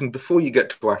this is even before you get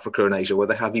to Africa and Asia, where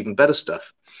they have even better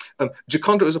stuff.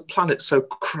 Gioconda is a planet so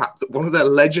crap that one of their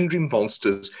legendary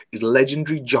monsters is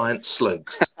legendary giant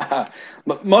slugs.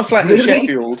 My flat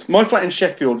in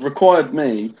Sheffield required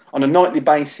me on a nightly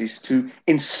basis to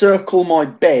encircle my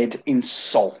bed in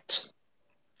salt.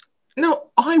 Now,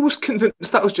 I was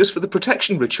convinced that was just for the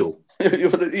protection ritual.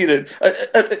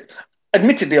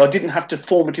 Admittedly, I didn't have to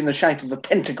form it in the shape of a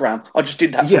pentagram. I just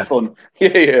did that for fun.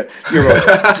 Yeah, you're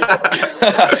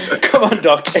right. Come on,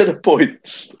 Doc, get the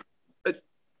points.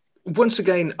 Once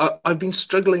again, I've been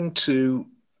struggling to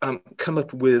come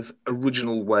up with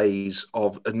original ways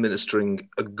of administering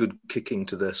a good kicking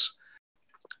to this.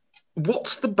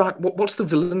 What's the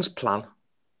villain's plan?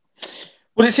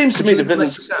 Well, it seems to me the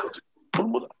villain's...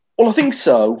 Well, I think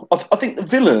so. I think the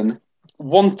villain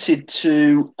wanted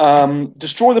to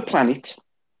destroy the planet,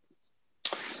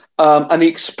 and the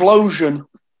explosion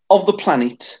of the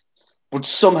planet would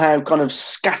somehow kind of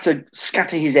scatter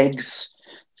his eggs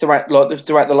throughout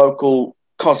the local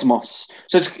cosmos.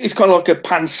 So it's kind of like a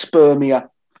panspermia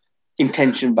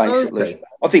intention, basically. Okay.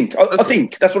 I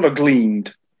think that's what I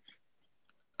gleaned.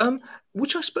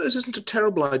 Which I suppose isn't a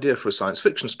terrible idea for a science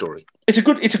fiction story. It's a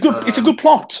good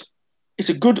plot. It's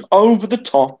a good over the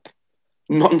top,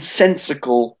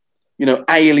 nonsensical,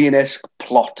 alien-esque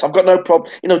plot. I've got no problem.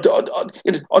 I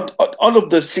love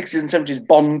the 60s and 70s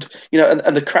Bond,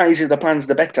 and the crazier the plans,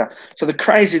 the better. So the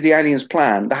crazier the aliens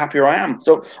plan, the happier I am.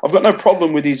 So I've got no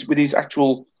problem with his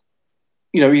actual,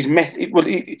 his method. Well,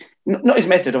 not his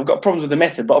method. I've got problems with the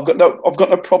method, but I've got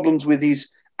no problems with his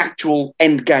actual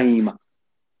end game.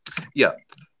 Yeah.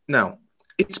 Now,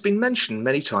 it's been mentioned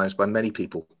many times by many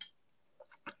people,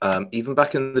 even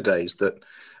back in the days, that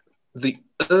the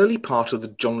early part of the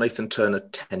John Nathan Turner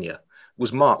tenure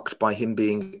was marked by him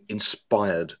being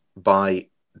inspired by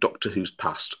Doctor Who's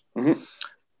past.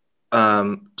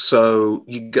 Mm-hmm. So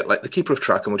you get like The Keeper of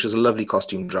Traken, which is a lovely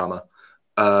costume drama.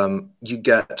 You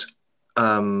get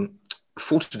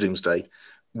Fort to Doomsday,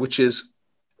 which is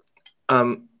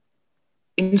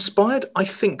inspired, I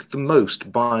think, the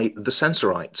most by the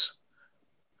Sensorites.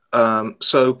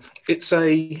 So it's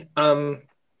a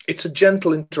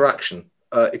gentle interaction.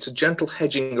 It's a gentle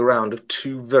hedging around of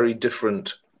two very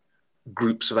different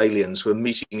groups of aliens who are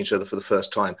meeting each other for the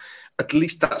first time. At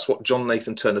least that's what John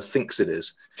Nathan Turner thinks it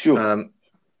is. Sure.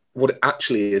 What it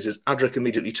actually is Adric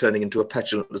immediately turning into a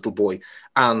petulant little boy.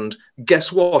 And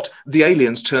guess what? The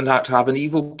aliens turned out to have an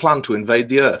evil plan to invade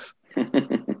the Earth.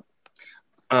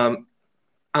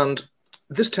 And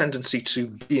this tendency to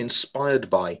be inspired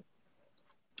by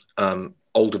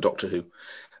older Doctor Who,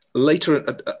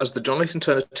 later, as the John Nathan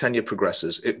Turner tenure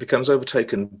progresses, it becomes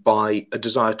overtaken by a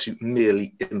desire to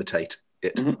merely imitate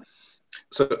it. Mm-hmm.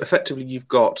 So effectively, you've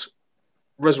got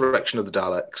Resurrection of the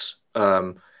Daleks,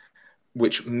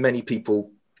 which many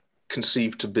people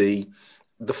conceive to be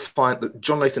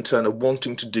John Nathan Turner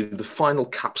wanting to do the final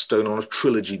capstone on a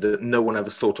trilogy that no one ever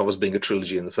thought of as being a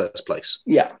trilogy in the first place.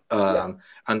 Yeah.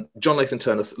 And John Nathan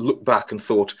Turner looked back and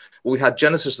thought, well, we had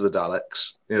Genesis of the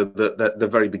Daleks, the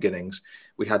very beginnings.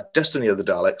 We had Destiny of the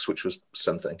Daleks, which was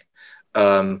something.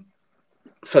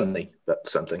 Funny, but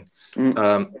something.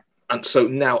 Mm. And so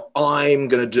now I'm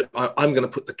going to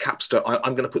put the capstone,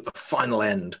 I'm going to put the final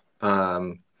end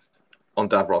on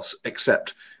Davros,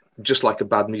 except just like a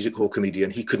bad music hall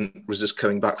comedian, he couldn't resist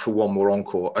coming back for one more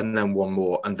encore, and then one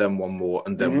more, and then one more,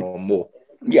 and then one more.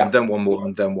 Yeah. And then one more,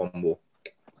 and then one more.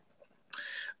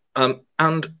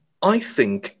 And I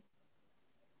think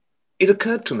it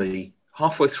occurred to me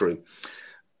halfway through,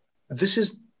 this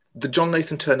is the John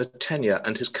Nathan Turner tenure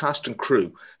and his cast and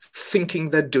crew thinking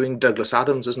they're doing Douglas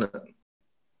Adams, isn't it?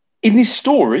 In this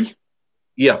story?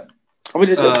 Yeah. I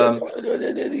mean,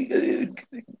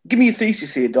 give me a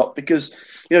thesis here, Doc, because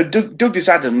Douglas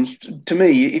Adams, to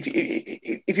me,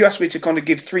 if you ask me to kind of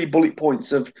give 3 bullet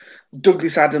points of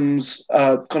Douglas Adams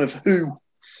kind of Who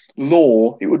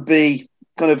lore, it would be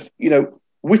kind of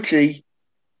witty,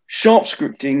 sharp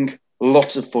scripting,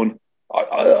 lots of fun.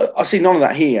 I see none of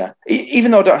that here.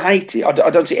 Even though I don't hate it, I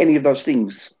don't see any of those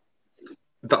things.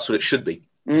 That's what it should be.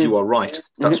 Mm. You are right.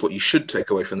 That's what you should take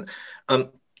away from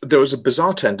it. There is a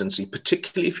bizarre tendency,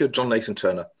 particularly if you're John Nathan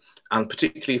Turner, and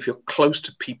particularly if you're close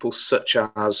to people such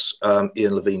as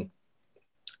Ian Levine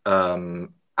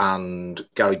and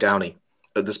Gary Downey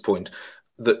at this point,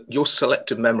 that your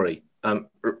selective memory...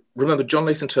 remember, John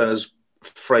Nathan Turner's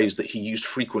phrase that he used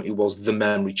frequently was "the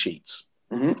memory cheats."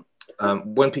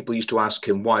 Mm-hmm. When people used to ask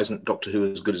him, why isn't Doctor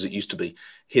Who as good as it used to be?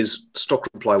 His stock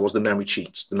reply was, the memory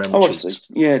cheats, the memory cheats.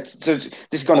 Yeah, so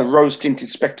this kind of rose-tinted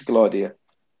spectacle idea.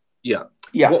 Yeah.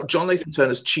 Yeah. What John Nathan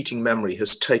Turner's cheating memory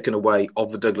has taken away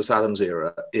of the Douglas Adams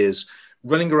era is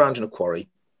running around in a quarry,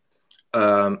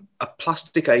 a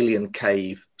plastic alien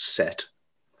cave set,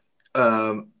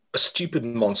 a stupid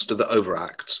monster that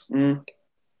overacts,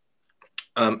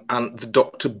 and the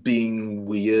Doctor being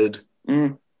weird.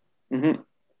 And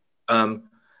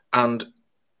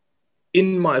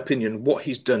in my opinion, what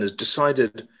he's done is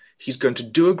decided he's going to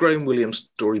do a Graham Williams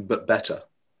story, but better.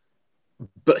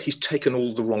 But he's taken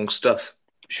all the wrong stuff.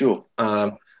 Sure.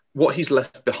 What he's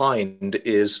left behind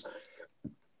is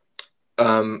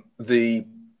the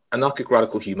anarchic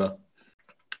radical humour,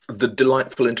 the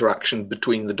delightful interaction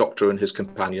between the Doctor and his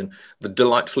companion, the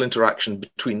delightful interaction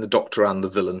between the Doctor and the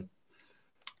villain,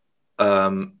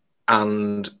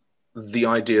 and the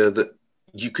idea that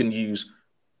you can use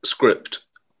script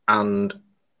and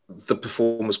the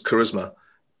performer's charisma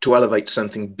to elevate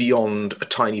something beyond a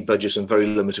tiny budget and very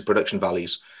limited production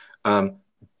values.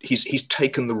 He's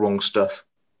taken the wrong stuff.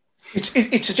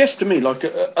 It suggests to me like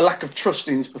a lack of trust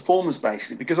in his performance,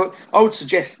 basically, because I would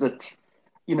suggest that,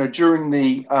 you know, during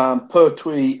the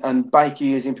Pertwee and Baker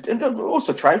years, and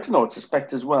also Troughton, I would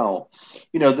suspect as well,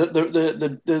 you know,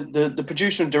 the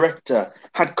producer and director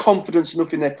had confidence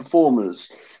enough in their performers.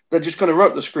 They just kind of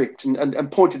wrote the script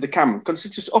and pointed the camera. Because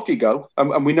just off you go,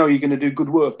 and we know you're going to do good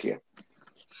work here.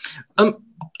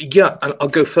 Yeah, and I'll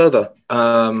go further.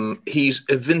 He's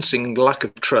evincing lack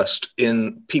of trust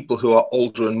in people who are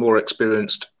older and more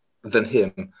experienced than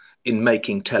him in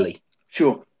making telly.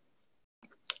 Sure.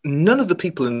 None of the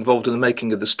people involved in the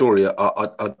making of the story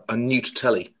are new to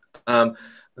telly.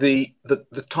 The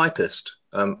typist,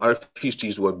 I refuse to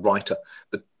use the word writer,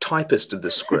 the typist of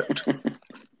this script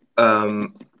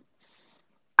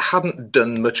hadn't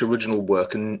done much original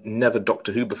work and never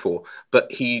Doctor Who before,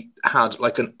 but he had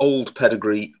like an old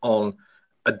pedigree on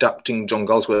adapting John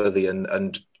Galsworthy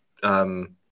and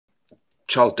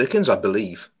Charles Dickens, I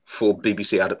believe, for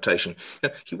BBC adaptation. You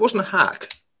know, he wasn't a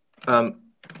hack,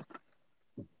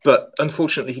 but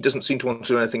unfortunately he doesn't seem to want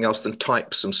to do anything else than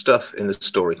type some stuff in the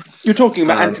story. You're talking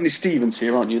about Anthony Stevens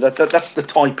here, aren't you? That's the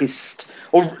typist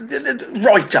or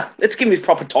writer. Let's give him his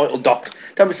proper title, Doc.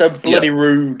 Don't be so bloody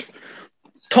rude.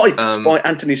 Typed by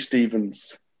Anthony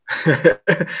Stevens. You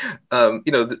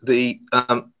know, the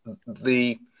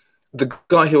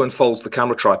guy who unfolds the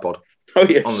camera tripod. Oh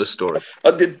yes. On the story.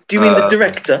 Do you mean the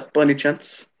director, by any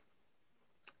chance?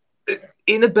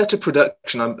 In a better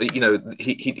production, you know,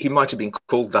 he might have been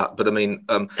called that, but I mean,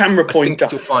 camera pointer. I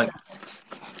think you'll find.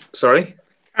 Sorry.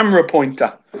 Camera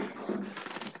pointer.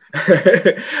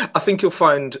 I think you'll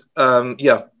find,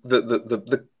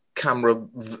 the camera,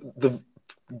 the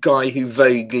guy who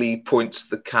vaguely points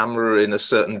the camera in a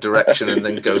certain direction and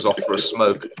then goes off for a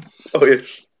smoke. Oh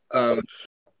yes.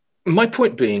 My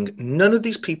point being, none of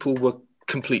these people were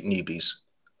complete newbies.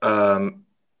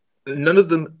 None of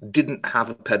them didn't have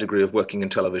a pedigree of working in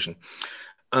television.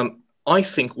 I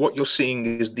think what you're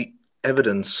seeing is the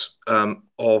evidence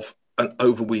of an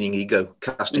overweening ego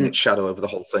casting its shadow over the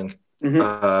whole thing.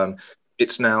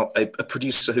 It's now a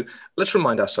producer who, let's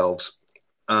remind ourselves,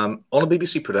 on a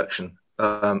BBC production,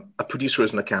 a producer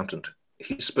is an accountant.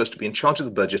 He's supposed to be in charge of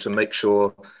the budget and make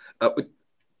sure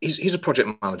he's a project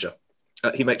manager.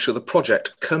 He makes sure the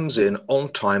project comes in on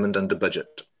time and under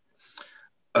budget.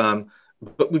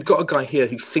 But we've got a guy here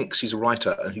who thinks he's a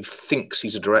writer and who thinks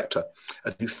he's a director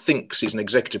and who thinks he's an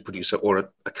executive producer or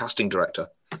a casting director.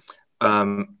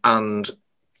 And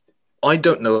I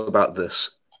don't know about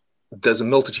this. There's a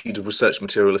multitude of research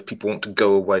material if people want to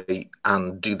go away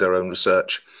and do their own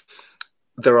research.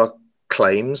 There are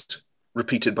claims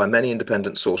repeated by many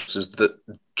independent sources that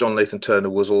John Nathan Turner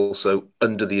was also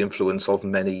under the influence of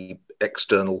many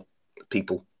external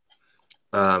people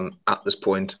at this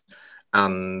point,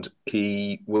 and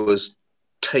he was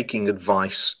taking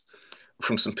advice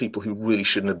from some people who really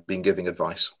shouldn't have been giving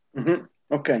advice.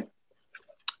 Okay.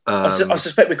 I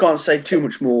suspect we can't say too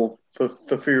much more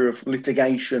for fear of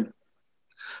litigation.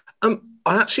 I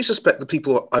actually suspect the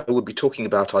people I would be talking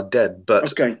about are dead,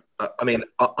 but okay. I mean,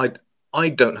 I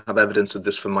don't have evidence of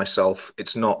this for myself.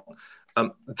 It's not.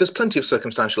 There's plenty of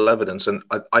circumstantial evidence, and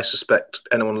I suspect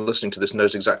anyone listening to this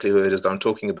knows exactly who it is that I'm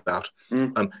talking about.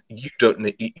 You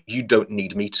don't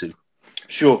need me to.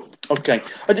 Sure. Okay.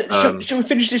 Shall we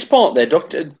finish this part there,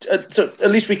 Doctor? So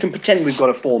at least we can pretend we've got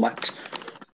a format.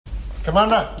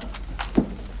 Commander,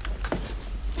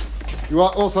 you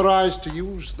are authorized to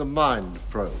use the mind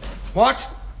probe. What?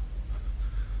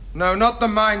 No, not the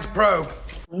mind probe.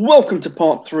 Welcome to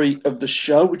part 3 of the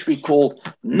show, which we call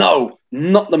No,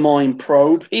 Not the Mind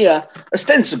Probe. Here,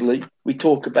 ostensibly, we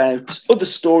talk about other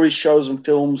stories, shows and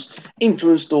films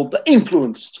influenced or that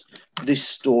influenced this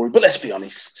story. But let's be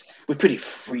honest, we're pretty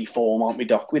freeform, aren't we,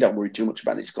 Doc? We don't worry too much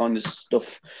about this kind of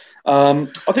stuff. I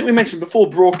think we mentioned before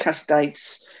broadcast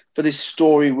dates for this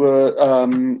story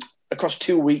were across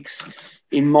 2 weeks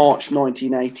in March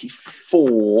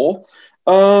 1984.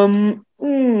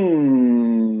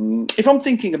 If I'm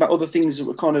thinking about other things that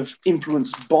were kind of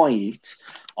influenced by it,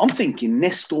 I'm thinking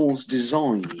Nestor's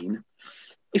design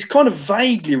is kind of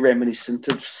vaguely reminiscent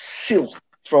of Sylph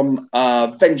from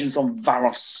Vengeance on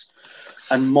Varos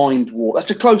and Mind War. That's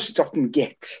the closest I can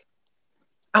get.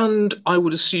 And I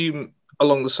would assume,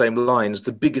 along the same lines,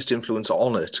 the biggest influence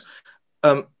on it,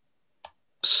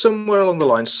 somewhere along the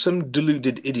line, some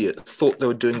deluded idiot thought they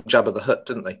were doing Jabba the Hutt,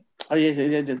 didn't they? Oh,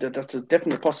 yeah, that's a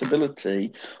definite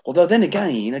possibility. Although then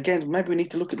again, maybe we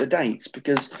need to look at the dates,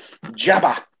 because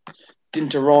Jabba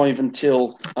didn't arrive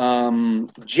until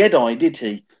Jedi, did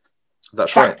he?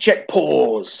 That's right. Fact check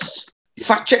pause. Yes.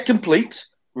 Fact check complete.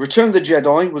 Return of the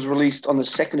Jedi was released on the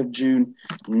 2nd of June,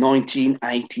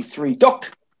 1983. Doc,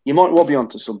 you might well be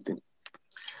onto something.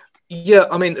 Yeah,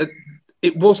 I mean,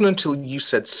 it wasn't until you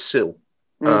said Syl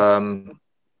that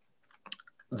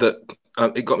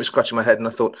it got me scratching my head, and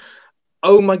I thought,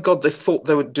 oh my God, they thought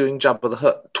they were doing Jabba the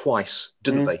Hutt twice,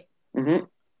 didn't they?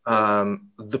 Mm-hmm.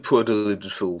 The poor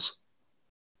deluded fools.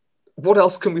 What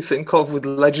else can we think of with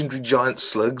legendary giant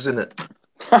slugs in it?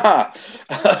 I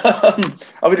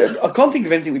mean, I can't think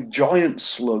of anything with giant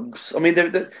slugs. I mean,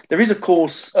 there is, of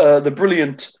course, the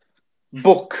brilliant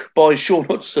book by Sean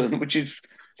Hudson, which is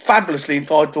fabulously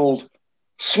entitled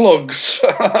Slugs,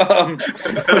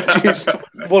 which is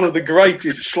one of the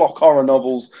greatest schlock horror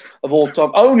novels of all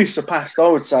time. Only surpassed, I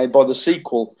would say, by the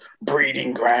sequel,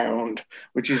 Breeding Ground,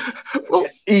 which is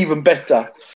even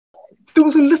better. There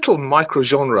was a little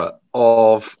micro-genre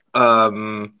of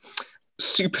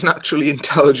supernaturally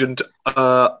intelligent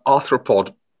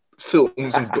arthropod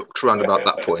films and books around about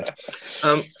that point.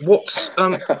 What's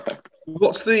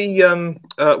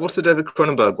the David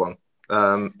Cronenberg one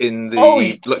in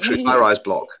the luxury high-rise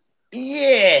block?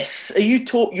 Yes, you're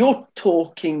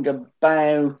talking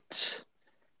about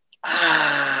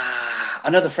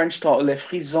another French title, Les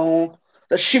Frisons.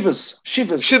 That's Shivers.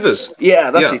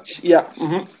 Yeah, that's it. Yeah,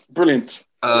 brilliant.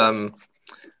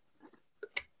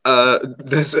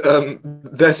 There's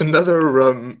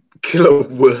another killer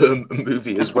worm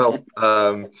movie as well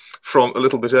from a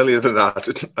little bit earlier than that,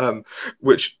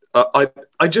 which I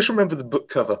just remember the book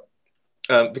cover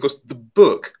because the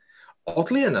book,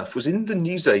 oddly enough, was in the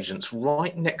newsagents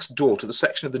right next door to the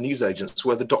section of the newsagents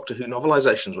where the Doctor Who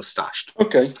novelizations were stashed.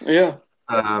 Okay, yeah.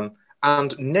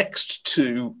 And next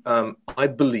to, I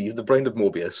believe, The Brain of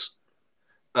Morbius,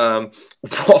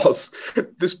 was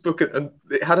this book, and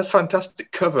it had a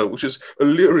fantastic cover, which was a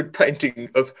lurid painting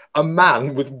of a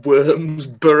man with worms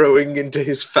burrowing into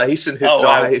his face and his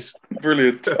eyes. Wow.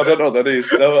 Brilliant. I don't know what that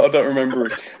is. No, I don't remember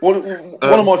it. One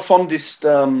of my fondest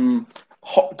kind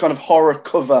of horror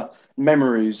cover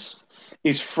memories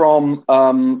is from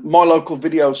my local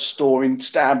video store in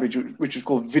Stourbridge, which is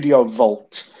called Video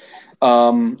Vault.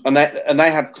 And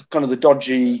they had kind of the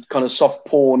dodgy kind of soft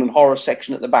porn and horror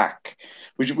section at the back,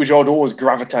 which I'd always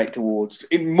gravitate towards.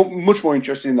 Much more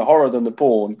interested in the horror than the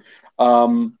porn.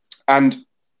 And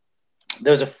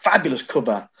there was a fabulous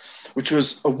cover, which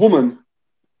was a woman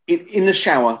in the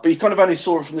shower, but you kind of only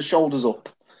saw her from the shoulders up,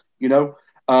 you know.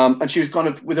 And she was kind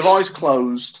of with her eyes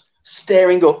closed,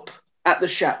 staring up at the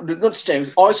shower, not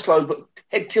staring, eyes closed, but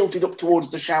head tilted up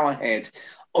towards the shower head.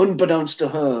 Unbeknownst to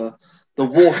her, the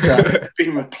water had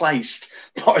been replaced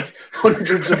by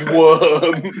hundreds of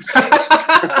worms.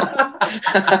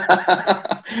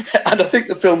 And I think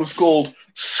the film was called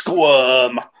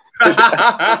Squirm.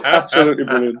 Absolutely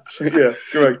brilliant. Yeah,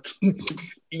 great.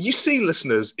 You see,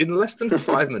 listeners, in less than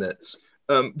 5 minutes,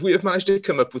 we have managed to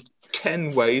come up with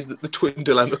 10 ways that the Twin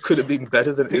Dilemma could have been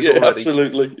better than it is already.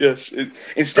 Absolutely, yes.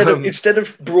 Instead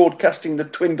of broadcasting the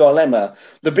Twin Dilemma,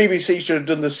 the BBC should have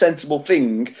done the sensible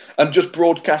thing and just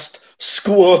broadcast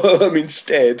Squirm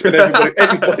instead, and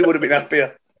everybody would have been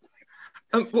happier.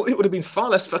 Well, it would have been far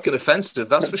less fucking offensive,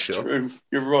 that's for sure. True.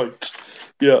 You're right.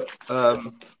 Yeah.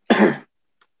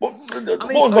 What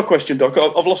was my question, Doc?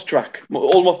 I've lost track.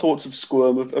 All my thoughts of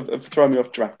Squirm have thrown me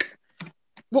off track.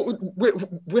 Well,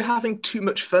 we're having too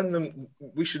much fun than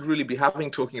we should really be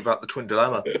having talking about the Twin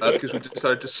Dilemma, because we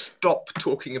decided to stop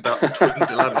talking about the Twin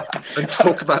Dilemma and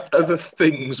talk about other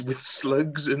things with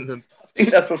slugs in them. I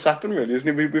think that's what's happened, really, isn't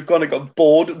it? We've kind of got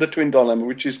bored of the Twin Dilemma,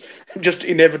 which is just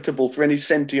inevitable for any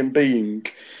sentient being.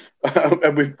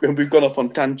 And we've gone off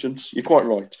on tangents. You're quite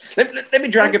right. Let me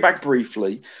drag it back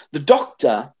briefly. The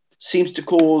Doctor seems to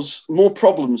cause more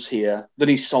problems here than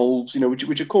he solves, you know,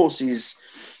 which of course is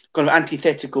kind of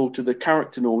antithetical to the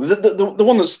character norm. The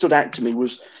one that stood out to me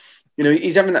was You know,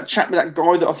 he's having that chat with that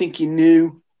guy that I think he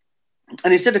knew,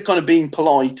 and instead of kind of being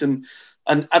polite and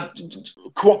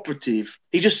cooperative,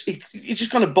 he just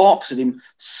kind of barks at him,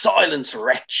 "Silence,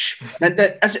 wretch." And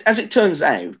as it turns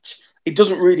out, it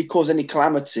doesn't really cause any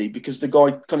calamity because the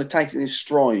guy kind of takes it in his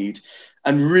stride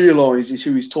and realizes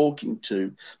who he's talking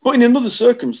to. But in another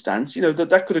circumstance, you know,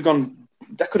 that could have gone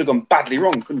badly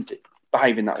wrong, couldn't it?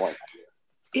 Behaving that way.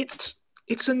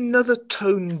 It's another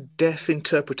tone-deaf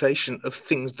interpretation of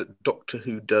things that Doctor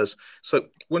Who does. So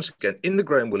once again, in the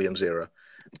Graham Williams era,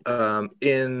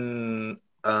 in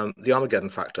the Armageddon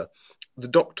Factor, the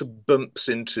Doctor bumps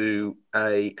into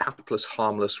a hapless,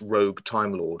 harmless rogue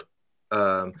Time Lord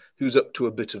who's up to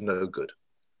a bit of no good.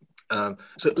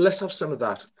 So let's have some of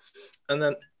that. And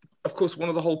then, of course, one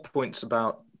of the whole points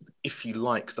about, if you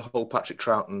like, the whole Patrick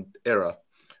Troughton era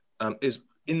is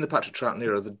in the Patrick Troughton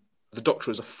era, the Doctor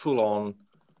is a full-on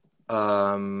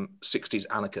 60s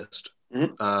anarchist.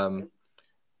 Mm-hmm.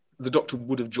 The Doctor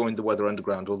would have joined the Weather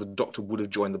Underground, or the Doctor would have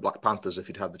joined the Black Panthers if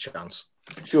he'd had the chance.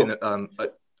 Sure.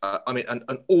 I mean,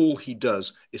 and all he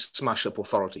does is smash up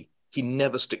authority. He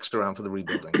never sticks around for the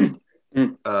rebuilding.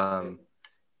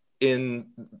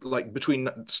 Between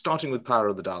starting with Power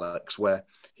of the Daleks, where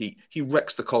he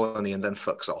wrecks the colony and then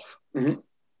fucks off. Mm-hmm.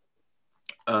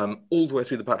 All the way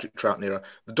through the Patrick Troughton era,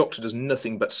 the Doctor does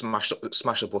nothing but smash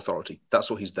up authority.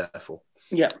 That's what he's there for.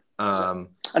 Yeah. And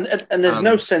there's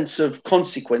no sense of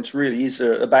consequence, really, is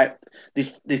there, about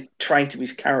this trait of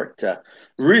his character,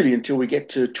 really, until we get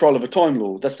to Trial of a Time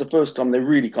Lord. That's the first time they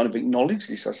really kind of acknowledge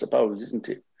this, I suppose, isn't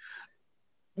it?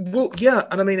 Well, yeah,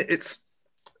 and I mean,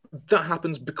 that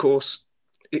happens because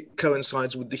it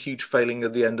coincides with the huge failing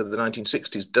of the end of the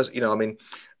 1960s.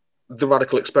 The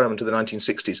radical experiment of the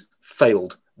 1960s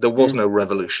failed. There was no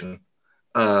revolution.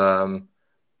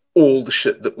 All the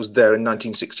shit that was there in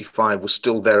 1965 was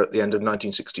still there at the end of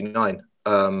 1969.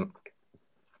 And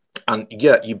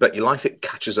yeah, you bet your life it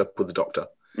catches up with the Doctor.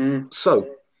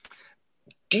 So,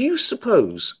 do you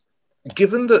suppose,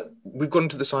 given that we've gone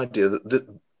into this idea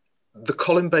that the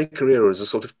Colin Baker era is a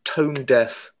sort of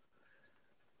tone-deaf,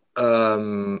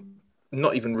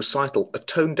 not even recital, a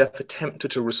tone-deaf attempt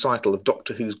at a recital of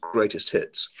Doctor Who's greatest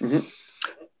hits. Mm-hmm.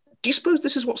 Do you suppose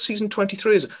this is what season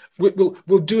 23 is?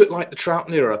 We'll do it like the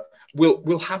Troughton era.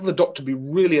 We'll have the Doctor be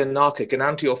really anarchic and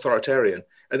anti-authoritarian,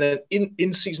 and then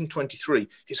in season 23,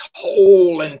 his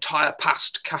whole entire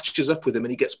past catches up with him,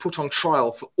 and he gets put on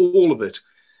trial for all of it,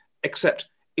 except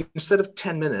instead of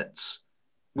 10 minutes,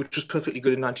 which was perfectly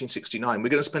good in 1969, we're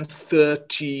going to spend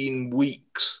 13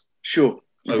 weeks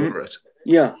over it.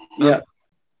 Yeah.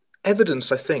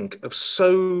 Evidence, I think, of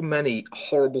so many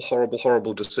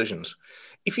horrible decisions.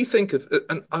 If you think of,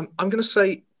 and I'm going to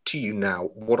say to you now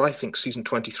what I think season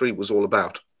 23 was all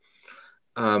about,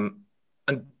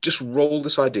 and just roll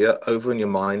this idea over in your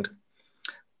mind.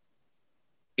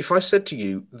 If I said to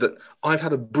you that I've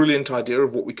had a brilliant idea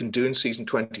of what we can do in season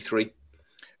 23,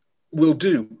 we'll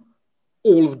do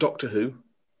all of Doctor Who.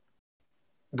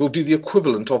 We'll do the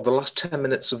equivalent of the last 10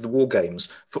 minutes of the War Games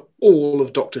for all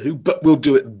of Doctor Who, but we'll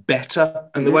do it better.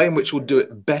 And the way in which we'll do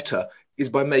it better is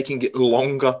by making it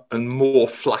longer and more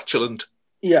flatulent.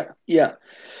 Yeah.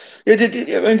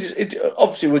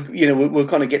 Obviously, we'll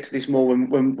kind of get to this more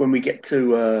when we get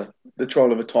to the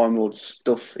Trial of a Time Lord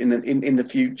stuff in the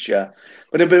future.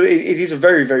 But it is a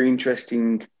very, very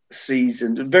interesting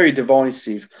season, very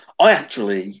divisive. I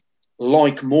actually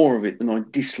like more of it than I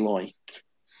dislike,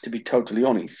 to be totally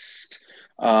honest.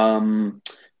 But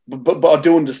I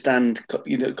do understand,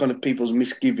 kind of people's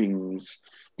misgivings.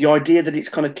 The idea that it's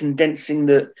kind of condensing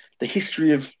the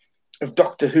history of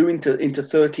Doctor Who into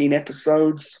 13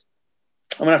 episodes.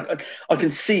 I mean, I can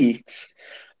see it,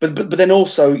 but then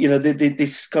also,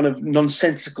 this kind of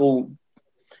nonsensical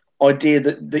idea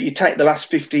that you take the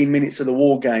last 15 minutes of the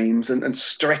War Games and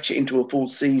stretch it into a full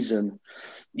season.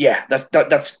 Yeah,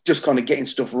 that's just kind of getting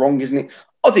stuff wrong, isn't it?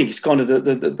 I think it's kind of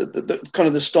the kind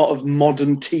of the start of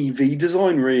modern TV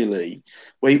design, really,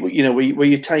 where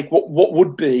you take what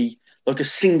would be like a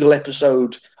single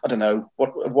episode. I don't know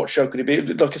what show could it be?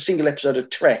 Like a single episode of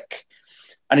Trek,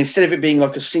 and instead of it being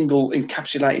like a single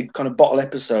encapsulated kind of bottle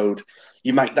episode,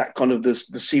 you make that kind of the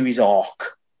series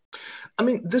arc. I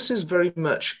mean, this is very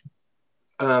much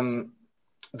the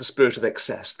spirit of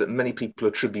excess that many people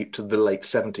attribute to the late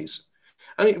 70s.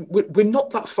 I mean, we're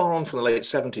not that far on from the late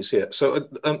 70s here. So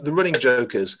the running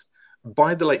joke is,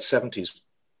 by the late 70s,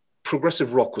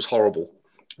 progressive rock was horrible,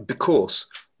 because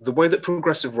the way that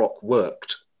progressive rock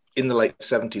worked in the late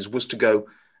 70s was to go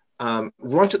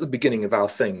right at the beginning of our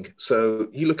thing. So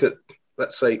you look at,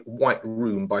 let's say, White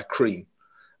Room by Cream.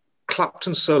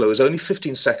 Clapton's solo is only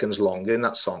 15 seconds long in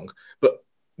that song, but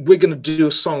we're going to do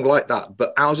a song like that,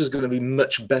 but ours is going to be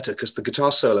much better because the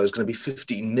guitar solo is going to be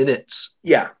 15 minutes.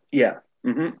 Yeah, yeah.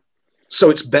 Mm-hmm. So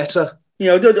it's better. You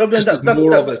know,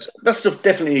 it. That stuff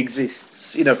definitely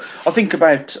exists. You know, I think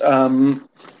about, a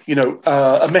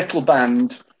metal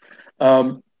band,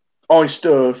 Iced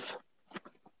Earth.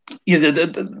 You know,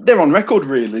 they're on record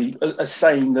really as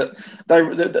saying that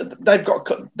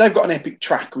they've got an epic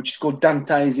track which is called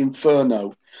Dante's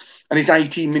Inferno, and it's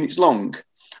 18 minutes long.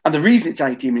 And the reason it's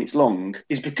 18 minutes long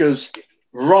is because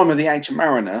Rime of the Ancient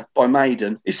Mariner by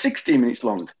Maiden is 16 minutes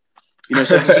long. You know,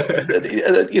 so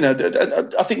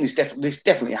I think this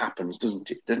definitely happens,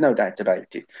 doesn't it? There's no doubt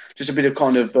about it. Just a bit of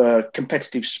kind of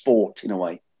competitive sport in a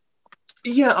way.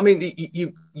 Yeah, I mean,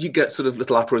 you get sort of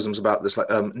little aphorisms about this,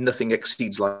 like nothing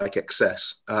exceeds like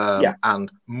excess,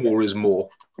 and more is more.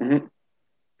 Mm-hmm.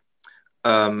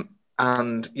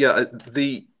 And yeah,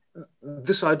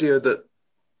 this idea that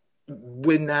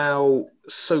we're now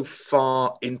so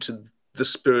far into the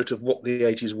spirit of what the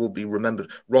 80s will be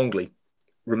wrongly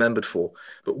remembered for,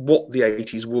 but what the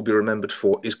 80s will be remembered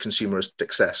for is consumerist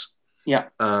excess. Yeah.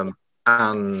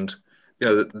 And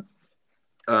you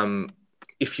know,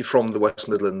 if you're from the West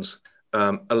Midlands,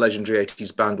 a legendary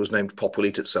 80s band was named Pop Will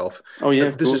Eat Itself. Oh yeah,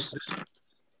 this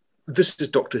is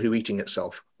Doctor Who eating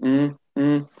itself. It's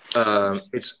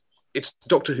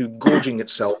Doctor Who gorging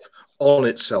itself on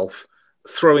itself,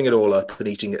 throwing it all up and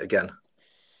eating it again.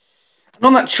 And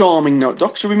on that charming note,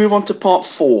 Doc, shall we move on to part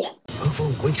 4?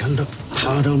 Overweight,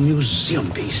 underpowered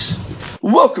museum piece.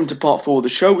 Welcome to part 4 of the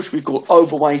show, which we call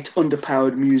Overweight,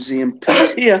 Underpowered Museum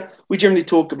Piece. Here, we generally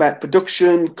talk about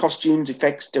production, costumes,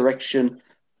 effects, direction,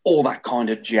 all that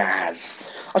kind of jazz.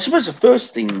 I suppose the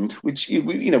first thing, which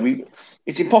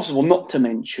it's impossible not to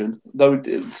mention, though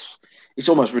it's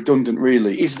almost redundant,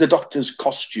 really, is the Doctor's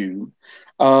costume.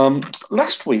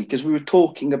 Last week, as we were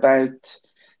talking about,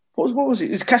 what was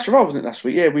it? It's Castroval, wasn't it? Last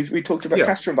week, yeah, we talked about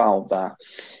Castroval there.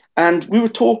 And we were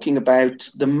talking about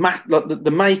the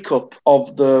makeup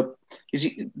of the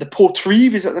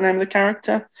Portreeve, is that the name of the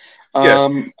character? Yes.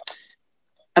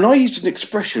 And I used an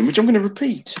expression, which I'm going to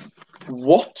repeat.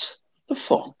 What the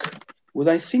fuck were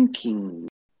they thinking?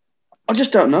 I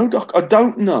just don't know, Doc. I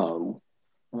don't know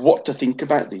what to think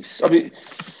about this. I mean,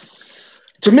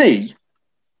 to me,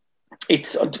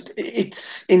 it's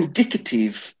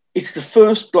indicative. It's the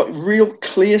first real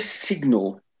clear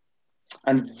signal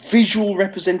and visual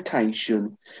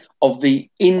representation of the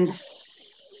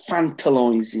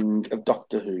infantilizing of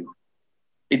Doctor Who.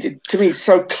 To me, it's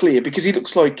so clear because he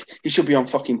looks like he should be on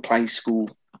fucking Play School.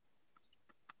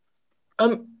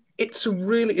 It's a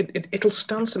really it'll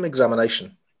stand some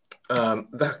examination.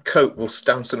 That coat will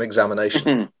stand some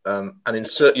examination. And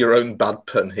insert your own bad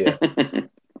pun here,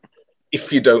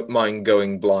 if you don't mind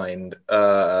going blind.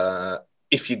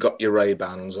 If you got your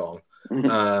Ray-Bans on.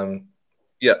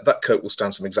 Yeah, that coat will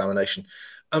stand some examination.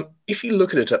 If you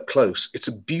look at it up close, it's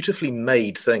a beautifully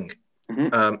made thing.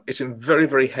 It's in very,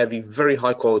 very heavy, very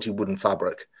high-quality wooden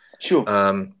fabric. Sure.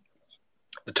 The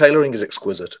tailoring is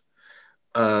exquisite.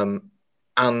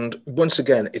 And once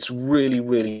again, it's really,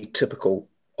 really typical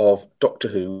of Doctor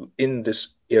Who in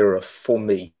this era, for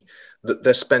me, that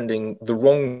they're spending the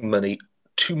wrong money,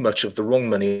 too much of the wrong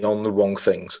money on the wrong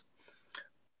things.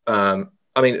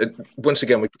 I mean, once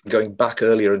again, we're going back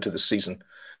earlier into the season,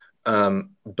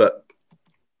 but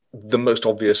the most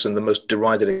obvious and the most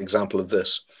derided example of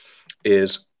this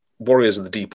is Warriors of the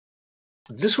Deep.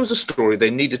 This was a story they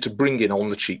needed to bring in on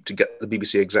the cheap to get the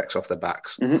BBC execs off their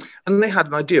backs. And they had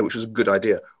an idea, which was a good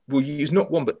idea. We'll use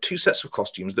not one, but 2 sets of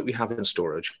costumes that we have in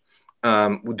storage.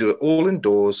 We'll do it all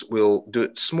indoors. We'll do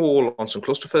it small on some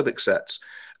claustrophobic sets.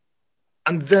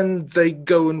 And then they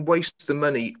go and waste the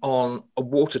money on a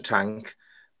water tank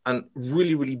and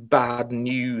really, really bad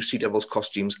new Sea Devils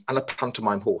costumes and a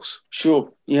pantomime horse.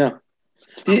 Sure, yeah.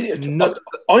 I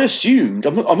assumed, I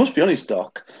must be honest,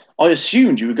 Doc, I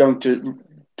assumed you were going to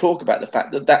talk about the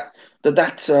fact that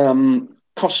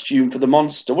costume for the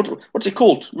monster, what's it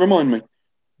called? Remind me.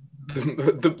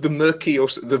 The murky or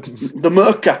the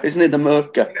Merca, isn't it? The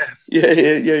Merca. Yes. Yeah,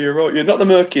 you're right. You're not the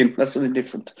Merkin. That's something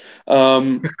different.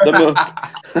 The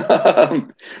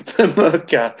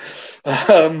Merca.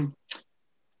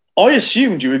 I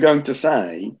assumed you were going to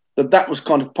say that was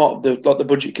kind of part of the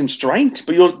budget constraint,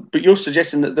 but you're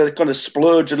suggesting that they kind of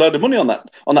splurge a load of money on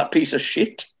that piece of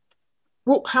shit.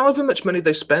 Well, however much money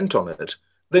they spent on it,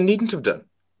 they needn't have done.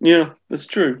 Yeah, that's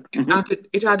true.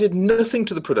 It added nothing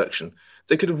to the production.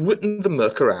 They could have written the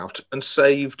Merca out and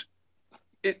saved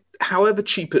it. However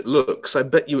cheap it looks, I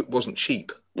bet you it wasn't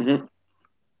cheap. And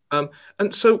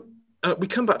so we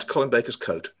come back to Colin Baker's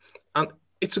coat, and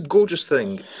it's a gorgeous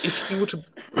thing. If you were to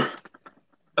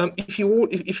If you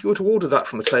were to order that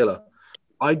from a tailor,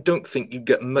 I don't think you'd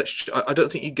get much. I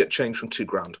don't think you'd get change from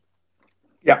 £2,000.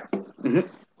 Yeah,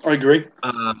 I agree.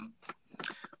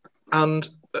 And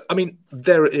I mean,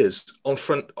 there it is in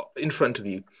front of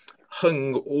you,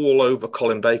 hung all over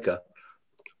Colin Baker,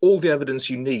 all the evidence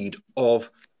you need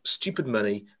of stupid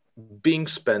money being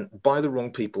spent by the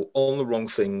wrong people on the wrong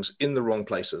things in the wrong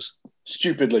places.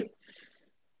 Stupidly.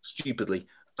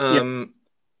 I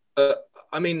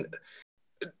mean,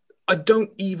 I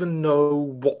don't even know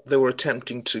what they were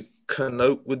attempting to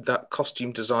connote with that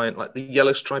costume design, like the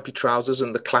yellow stripy trousers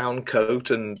and the clown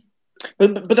coat.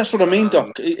 But that's what I mean,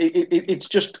 Doc. It's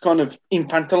just kind of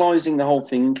infantilizing the whole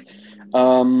thing.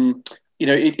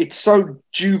 It's so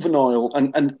juvenile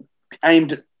and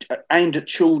aimed at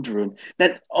children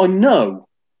that I know.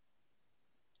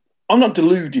 I'm not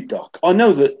deluded, Doc. I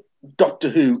know that Doctor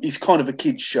Who is kind of a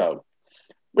kids' show.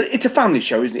 But it's a family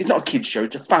show, isn't it? It's not a kids' show.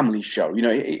 It's a family show.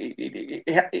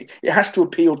 It has to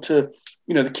appeal to,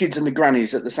 the kids and the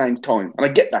grannies at the same time. And I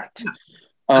get that.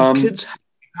 And kids hate to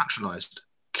be patronised.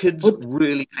 Kids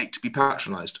really hate to be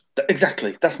patronised.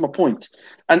 Exactly. That's my point.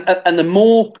 And the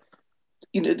more,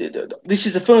 this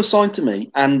is the first sign to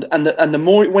me. And the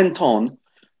more it went on,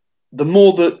 the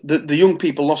more the young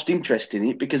people lost interest in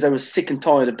it because they were sick and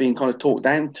tired of being kind of talked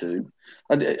down to.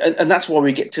 And that's why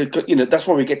we get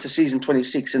to season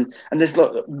 26 and there's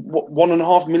like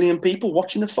 1.5 million people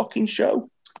watching the fucking show.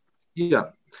 Yeah.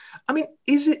 I mean,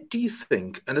 is it, do you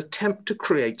think, an attempt to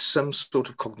create some sort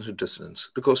of cognitive dissonance?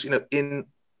 Because, in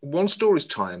one story's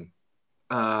time,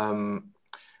 we'll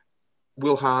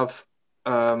have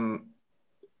we'll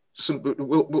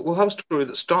have a story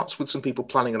that starts with some people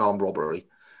planning an armed robbery.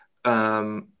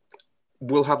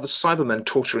 We'll have the Cybermen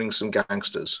torturing some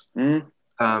gangsters.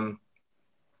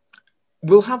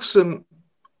 We'll have some,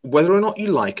 whether or not you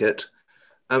like it,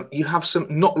 you have some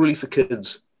not really for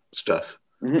kids stuff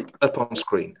up on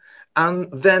screen. And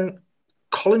then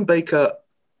Colin Baker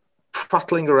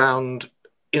prattling around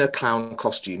in a clown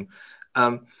costume.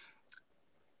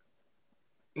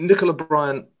 Nicola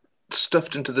Bryant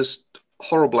stuffed into this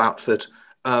horrible outfit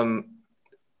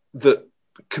that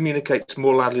communicates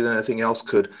more loudly than anything else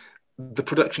could. The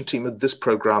production team of this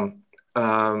programme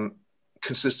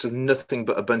consists of nothing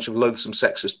but a bunch of loathsome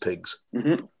sexist pigs.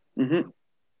 That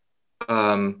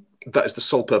is the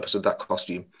sole purpose of that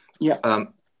costume. Yeah.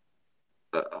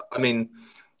 I mean,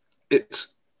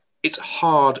 it's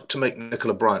hard to make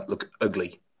Nicola Bryant look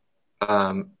ugly,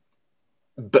 but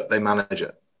they manage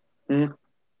it.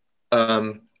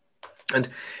 And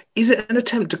is it an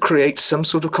attempt to create some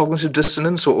sort of cognitive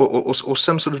dissonance or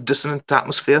some sort of dissonant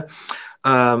atmosphere?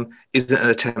 Is it an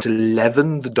attempt to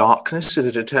leaven the darkness? Is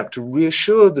it an attempt to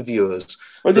reassure the viewers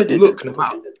that look, no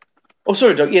matter... Oh,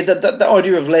 sorry, Doc. Yeah, that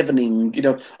idea of leavening,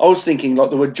 I was thinking like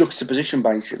the word juxtaposition,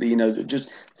 basically, just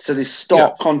so this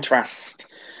stark contrast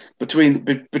between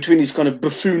his kind of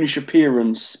buffoonish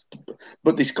appearance,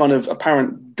 but this kind of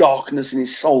apparent darkness in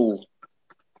his soul.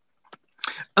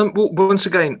 Well, once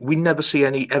again, we never see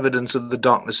any evidence of the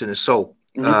darkness in his soul.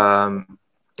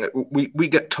 We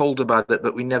get told about it,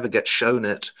 but we never get shown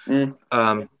it.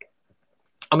 I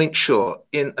mean, sure,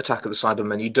 in Attack of the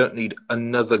Cybermen, you don't need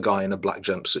another guy in a black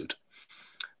jumpsuit.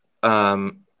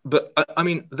 But I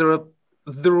mean, there are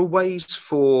ways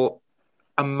for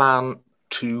a man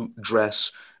to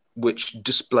dress which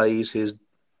displays his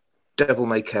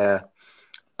devil-may-care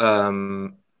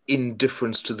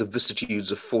indifference to the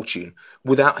vicissitudes of fortune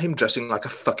without him dressing like a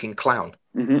fucking clown.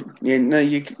 Yeah, no,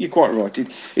 you're quite right.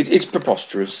 It's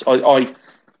preposterous. I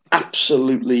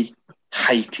absolutely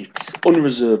hate it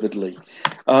unreservedly.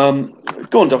 Go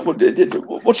on, Doc.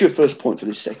 What's your first point for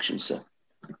this section, sir?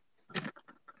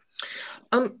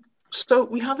 So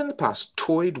we have in the past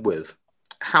toyed with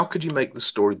how could you make the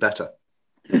story better.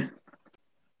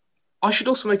 I should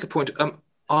also make a point.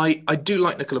 I do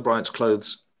like Nicola Bryant's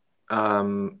clothes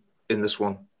in this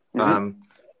one.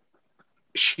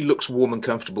 She looks warm and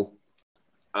comfortable.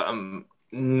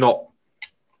 Not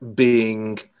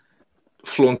being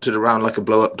flaunted around like a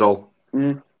blow-up doll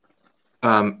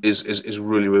is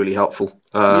really, really helpful.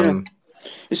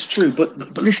 It's true,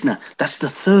 but listener, that's the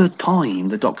third time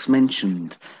the Doc's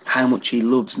mentioned how much he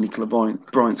loves Nicola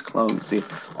Bryant's clothes.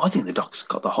 I think the Doc's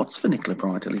got the hots for Nicola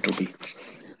Bryant a little bit.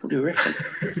 What do you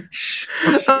reckon? Shh.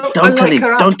 Don't tell him.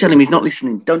 Don't tell him. He's not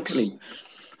listening. Don't tell him.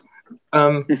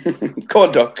 Go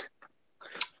on, Doc.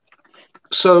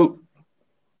 So,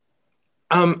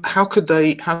 how could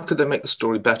they make the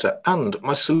story better? And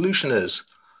my solution is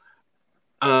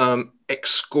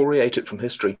excoriate it from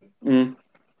history.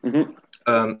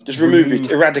 Just remove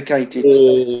it, eradicate it.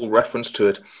 All reference to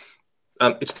it.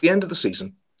 It's the end of the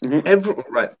season.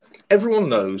 Everyone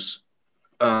knows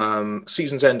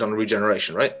seasons end on a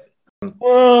regeneration, right?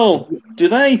 Well, do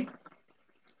they?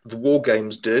 The War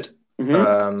Games did.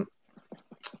 Mm-hmm.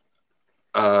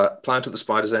 Planet of the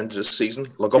Spiders ended a season.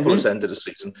 Logopolis ended a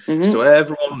season. Mm-hmm. So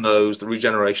everyone knows the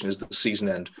regeneration is the season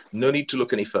end. No need to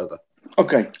look any further.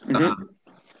 Okay. Mm-hmm.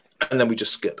 And then we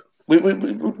just skip.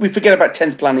 We forget about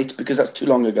 10th Planet because that's too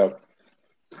long ago.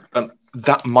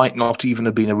 That might not even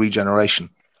have been a regeneration.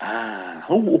 Ah.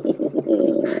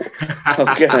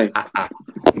 Okay.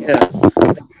 Yeah.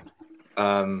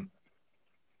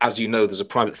 As you know, there's a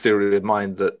private theory of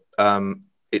mine that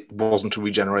it wasn't a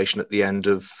regeneration at the end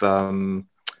of the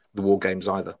War Games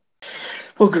either.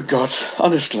 Oh, good God.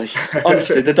 Honestly,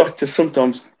 the Doctor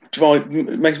sometimes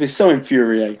makes me so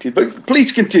infuriated. But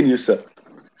please continue, sir.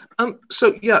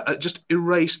 Just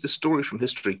erase the story from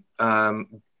history. What's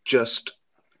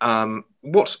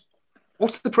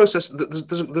the process?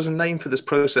 There's a name for this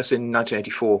process in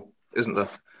 1984, isn't there?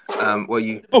 Where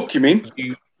you book, you mean?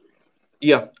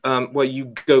 Where you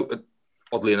go.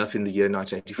 Oddly enough, in the year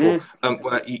 1984,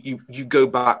 where you go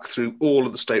back through all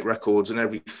of the state records and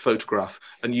every photograph,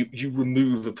 and you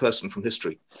remove a person from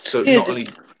history. So not only.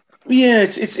 Yeah,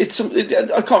 it's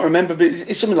I can't remember, but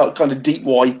it's something like kind of deep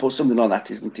wipe or something like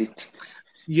that, isn't it?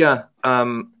 Yeah.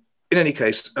 In any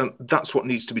case, that's what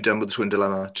needs to be done with the Twin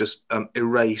Dilemma. Just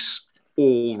erase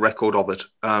all record of it,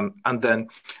 and then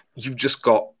you've just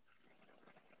got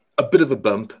a bit of a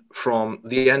bump from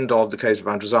the end of the Caves of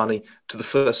Androzani to the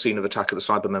first scene of Attack of the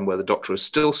Cybermen, where the Doctor is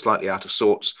still slightly out of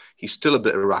sorts. He's still a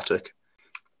bit erratic,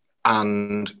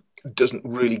 and doesn't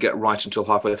really get right until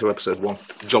halfway through episode 1.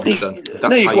 Job done.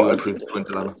 That's how you improve the Twin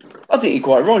Dilemma. I think you're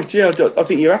quite right. Yeah, I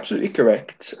think you're absolutely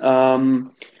correct.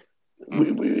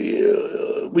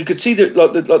 We could see that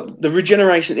the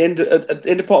regeneration at the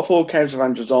end of part 4, Caves of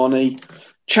Androzani,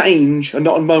 change and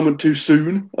not a moment too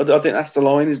soon. I think that's the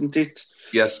line, isn't it?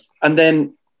 Yes. And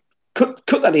then cut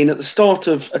that in at the start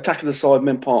of Attack of the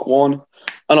Cybermen part 1,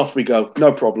 and off we go.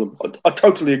 No problem. I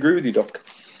totally agree with you, Doc.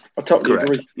 I totally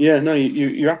agree. Yeah, no,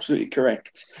 you're absolutely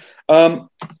correct. What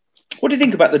do you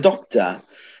think about the Doctor?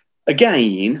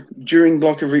 Again, during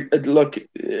kind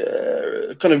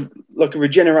of like a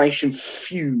regeneration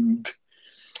fugue,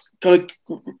 kind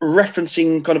of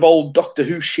referencing kind of old Doctor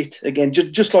Who shit again,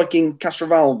 just like in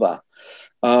Castrovalva.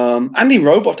 And in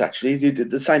Robot, actually,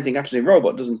 the same thing happens in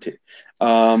Robot, doesn't it?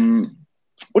 What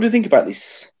do you think about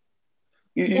this?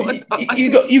 You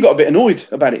got a bit annoyed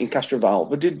about it in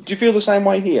Castrovalva. Do you feel the same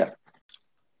way here?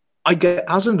 I get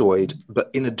as annoyed, but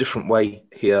in a different way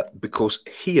here, because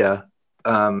here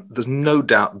there's no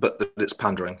doubt but that it's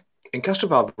pandering. In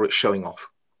Castrovalva, it's showing off.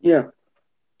 Yeah.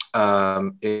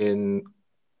 And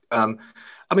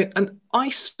I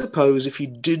suppose if you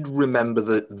did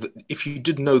remember if you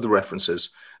did know the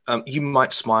references, you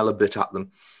might smile a bit at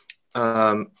them.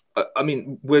 We're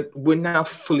now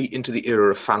fully into the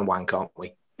era of fan wank, aren't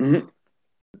we? Mm-hmm.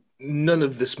 None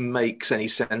of this makes any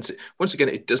sense. Once again,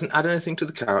 it doesn't add anything to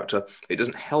the character. It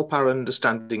doesn't help our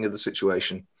understanding of the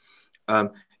situation.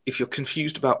 If you're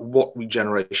confused about what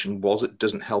regeneration was, it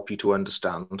doesn't help you to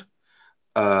understand.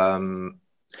 But a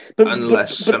bit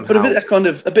of that kind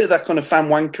of fan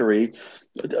wankery,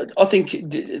 I think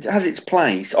it has its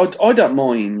place. I don't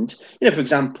mind. For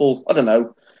example, I don't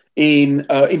know, in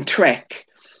Trek,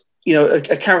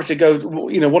 a character goes,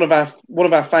 one of our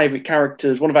favourite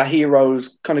characters, one of our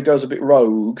heroes, kind of goes a bit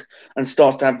rogue and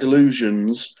starts to have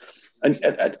delusions, and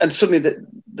suddenly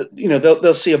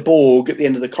they'll see a Borg at the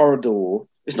end of the corridor.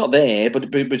 It's not there, but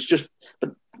it's just,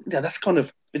 that's kind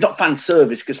of, it's not fan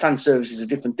service, because fan service is a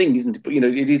different thing, isn't it? But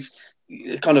it is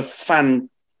kind of fan.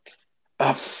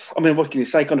 What can you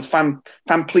say? Kind of fan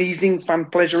pleasing, fan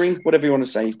pleasuring, whatever you want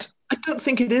to say it. I don't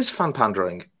think it is fan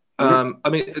pandering.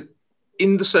 Mm-hmm.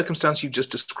 In the circumstance you've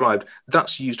just described,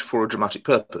 that's used for a dramatic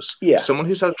purpose. Yeah. Someone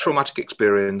who's had a traumatic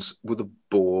experience with a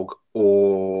Borg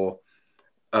or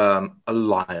a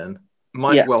lion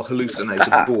might well hallucinate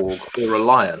a Borg or a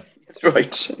lion.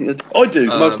 Right. I do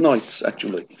most nights,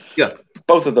 actually. Yeah.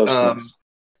 Both of those things.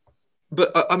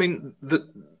 But the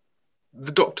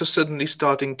Doctor suddenly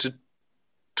starting to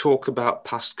talk about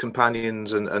past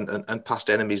companions and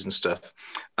past enemies and stuff.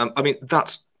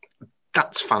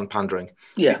 That's fan pandering.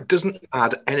 Yeah. It doesn't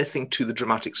add anything to the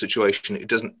dramatic situation. It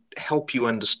doesn't help you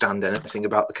understand anything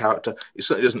about the character. It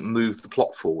certainly doesn't move the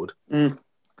plot forward. Mm.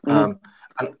 And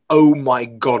oh my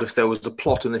God, if there was a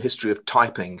plot in the history of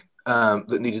typing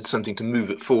that needed something to move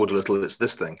it forward a little, it's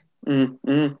this thing.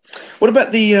 Mm. What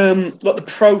about the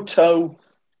proto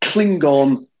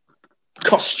Klingon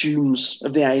costumes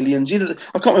of the aliens? I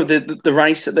can't remember the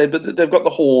race that but they've got the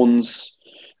horns.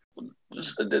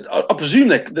 I presume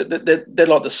they're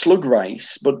like the slug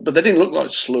race, but they didn't look like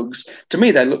slugs. To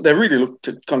me, they really looked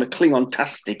kind of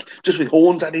Klingon-tastic, just with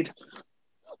horns added.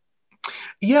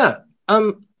 Yeah.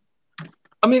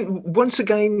 I mean, once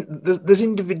again, there's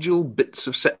individual bits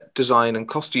of set design and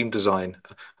costume design.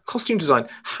 Costume design.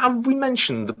 Have we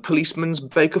mentioned the policeman's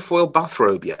Baker foil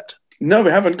bathrobe yet? No,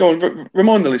 we haven't. Go on,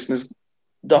 remind the listeners.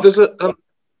 Doc. There's a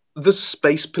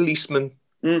space policeman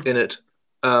in it.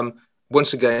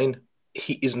 Once again,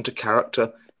 he isn't a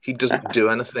character. He doesn't do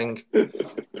anything.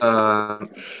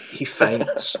 He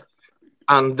faints,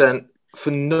 and then, for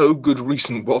no good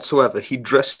reason whatsoever, he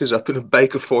dresses up in a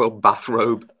Baker foil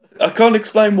bathrobe. I can't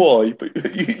explain why, but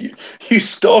you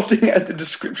starting at the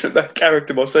description of that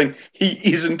character by saying he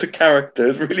isn't a character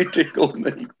has really tickled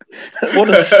me. What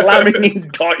a slamming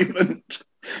indictment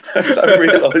of that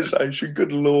realisation.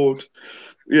 Good Lord.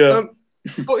 Yeah.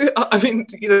 But, I mean,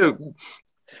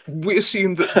 we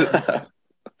assume that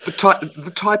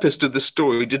the typist of the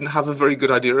story didn't have a very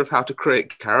good idea of how to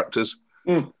create characters.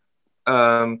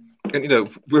 And,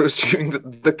 we're assuming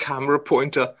that the camera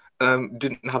pointer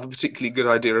didn't have a particularly good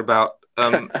idea about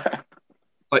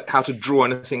like how to draw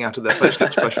anything out of their facial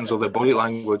expressions or their body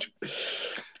language.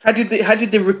 How did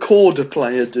the recorder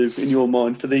player do in your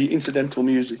mind for the incidental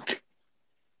music?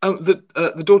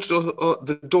 The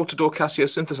door-to-door Casio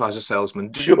synthesizer salesman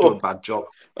didn't do a bad job.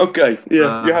 Okay,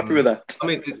 yeah, you're happy with that. I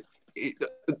mean,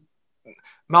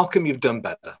 Malcolm, you've done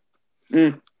better.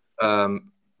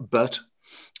 But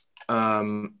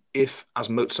if, as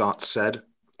Mozart said,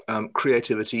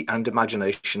 creativity and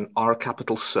imagination are a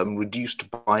capital sum reduced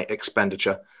by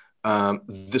expenditure,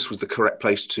 this was the correct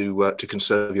place to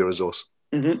conserve your resource.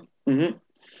 Come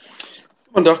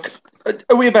on, Doc.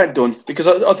 Are we about done? Because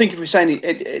I think if we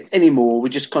say any more, we're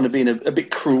just kind of being a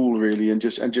bit cruel, really, and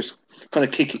just kind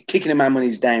of kicking a man when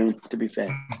he's down. To be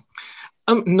fair.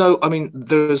 No, I mean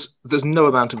there's no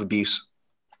amount of abuse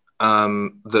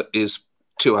that is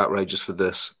too outrageous for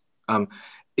this.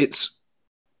 It's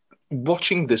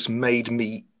watching this made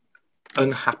me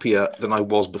unhappier than I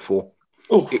was before.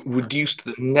 Oh. It reduced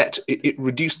the net. It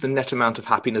reduced the net amount of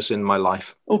happiness in my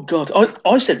life. Oh God,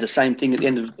 I said the same thing at the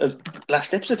end of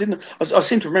last episode, didn't I? I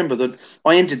seem to remember that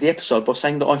I ended the episode by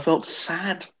saying that I felt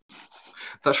sad.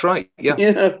 That's right. Yeah.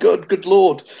 Yeah. Good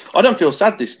Lord, I don't feel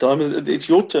sad this time. It's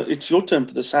your turn. It's your turn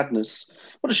for the sadness.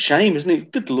 What a shame, isn't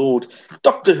it? Good Lord,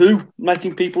 Doctor Who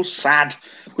making people sad.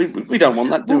 We don't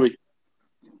want that, do we?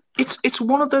 It's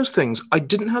one of those things. I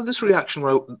didn't have this reaction.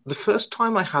 The first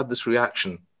time I had this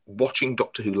reaction watching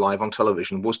Doctor Who live on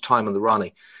television was Time and the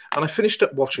Rani, and I finished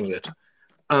up watching it,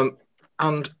 and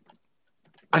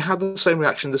I had the same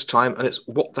reaction this time, and it's,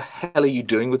 what the hell are you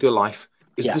doing with your life?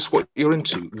 Is this what you're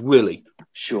into, really?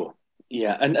 Sure.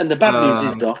 Yeah, and the bad news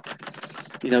is, Doc,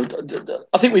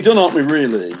 I think we're done, aren't we,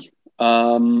 really?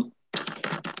 And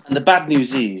the bad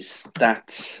news is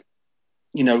that,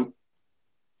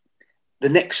 the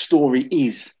next story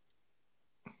is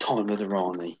Time of the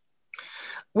Rani.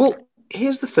 Well,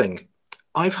 here's the thing.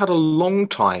 I've had a long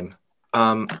time.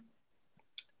 I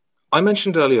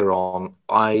mentioned earlier on,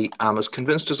 I am as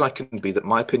convinced as I can be that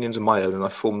my opinions are my own and I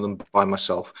form them by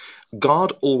myself.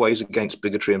 Guard always against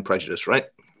bigotry and prejudice, right?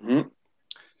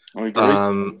 Mm-hmm. I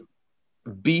agree.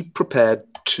 Be prepared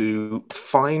to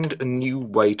find a new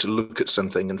way to look at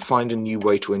something and find a new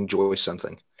way to enjoy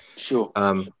something. Sure.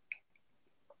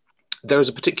 There is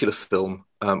a particular film,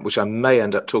 which I may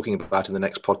end up talking about in the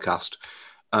next podcast,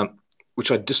 which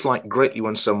I disliked greatly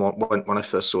when I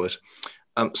first saw it.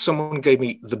 Someone gave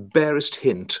me the barest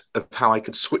hint of how I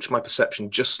could switch my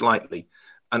perception just slightly,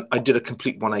 and I did a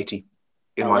complete 180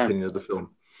 in my opinion of the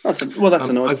film. That's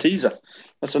a nice teaser.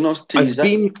 That's a nice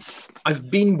teaser.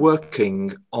 I've been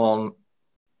working on.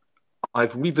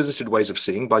 I've revisited Ways of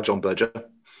Seeing by John Berger,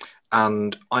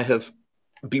 and I have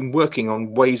been working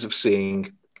on Ways of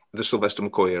Seeing the Sylvester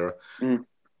McCoy era.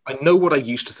 I know what I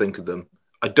used to think of them.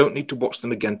 I don't need to watch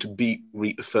them again to be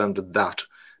reaffirmed of that.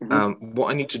 Mm-hmm.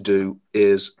 What I need to do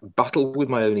is battle with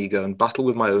my own ego and battle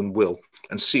with my own will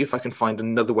and see if I can find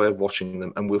another way of watching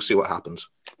them, and we'll see what happens.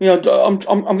 Yeah, I'm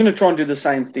going to try and do the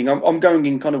same thing. I'm going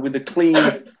in kind of with a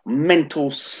clean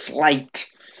mental slate,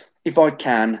 if I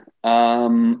can.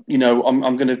 I'm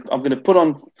going to put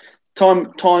on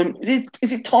time.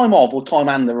 Is it Time of or Time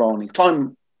and the Rani?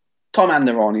 Time and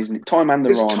the Rani, isn't it? Time and the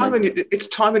Rani. It's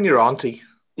Time and your auntie.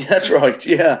 Yeah, that's right.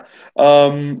 Yeah,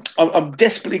 I'm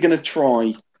desperately going to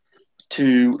try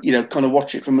to, kind of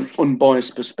watch it from an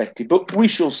unbiased perspective, but we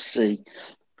shall see.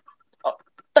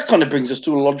 That kind of brings us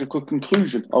to a logical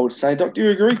conclusion, I would say. Doc, do you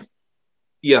agree?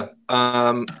 Yeah.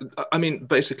 I mean,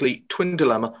 basically, twin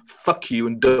dilemma: fuck you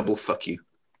and double fuck you.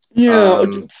 Yeah,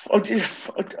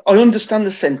 I understand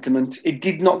the sentiment. It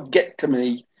did not get to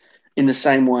me in the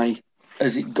same way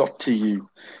as it got to you.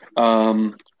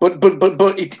 But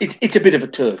it's a bit of a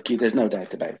turkey. There's no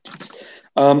doubt about it.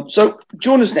 So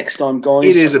join us next time, guys.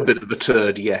 It is a bit of a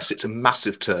turd. Yes, it's a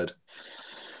massive turd.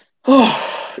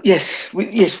 Oh yes,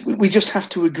 we just have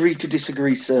to agree to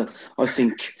disagree, sir. I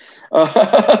think.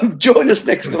 Join us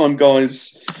next time,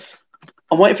 guys.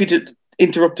 I'm waiting for you to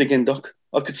interrupt again, Doc.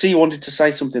 I could see you wanted to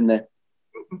say something there.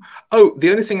 Oh,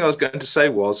 the only thing I was going to say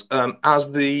was, as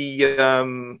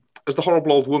the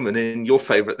horrible old woman in your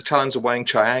favourite, The Challenge of Wang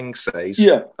Chiang, says,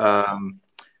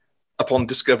 upon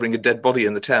discovering a dead body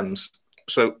in the Thames.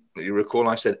 So you recall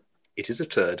I said, it is a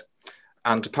turd.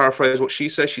 And to paraphrase what she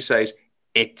says,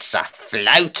 it's a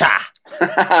floater.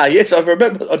 Yes, I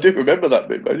do remember that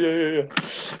bit, man. Yeah.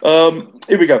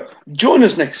 Here we go. Join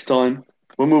us next time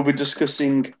when we'll be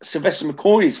discussing Sylvester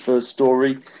McCoy's first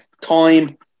story,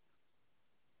 Time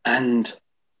and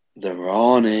the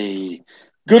Rani.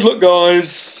 Good luck,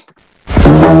 guys.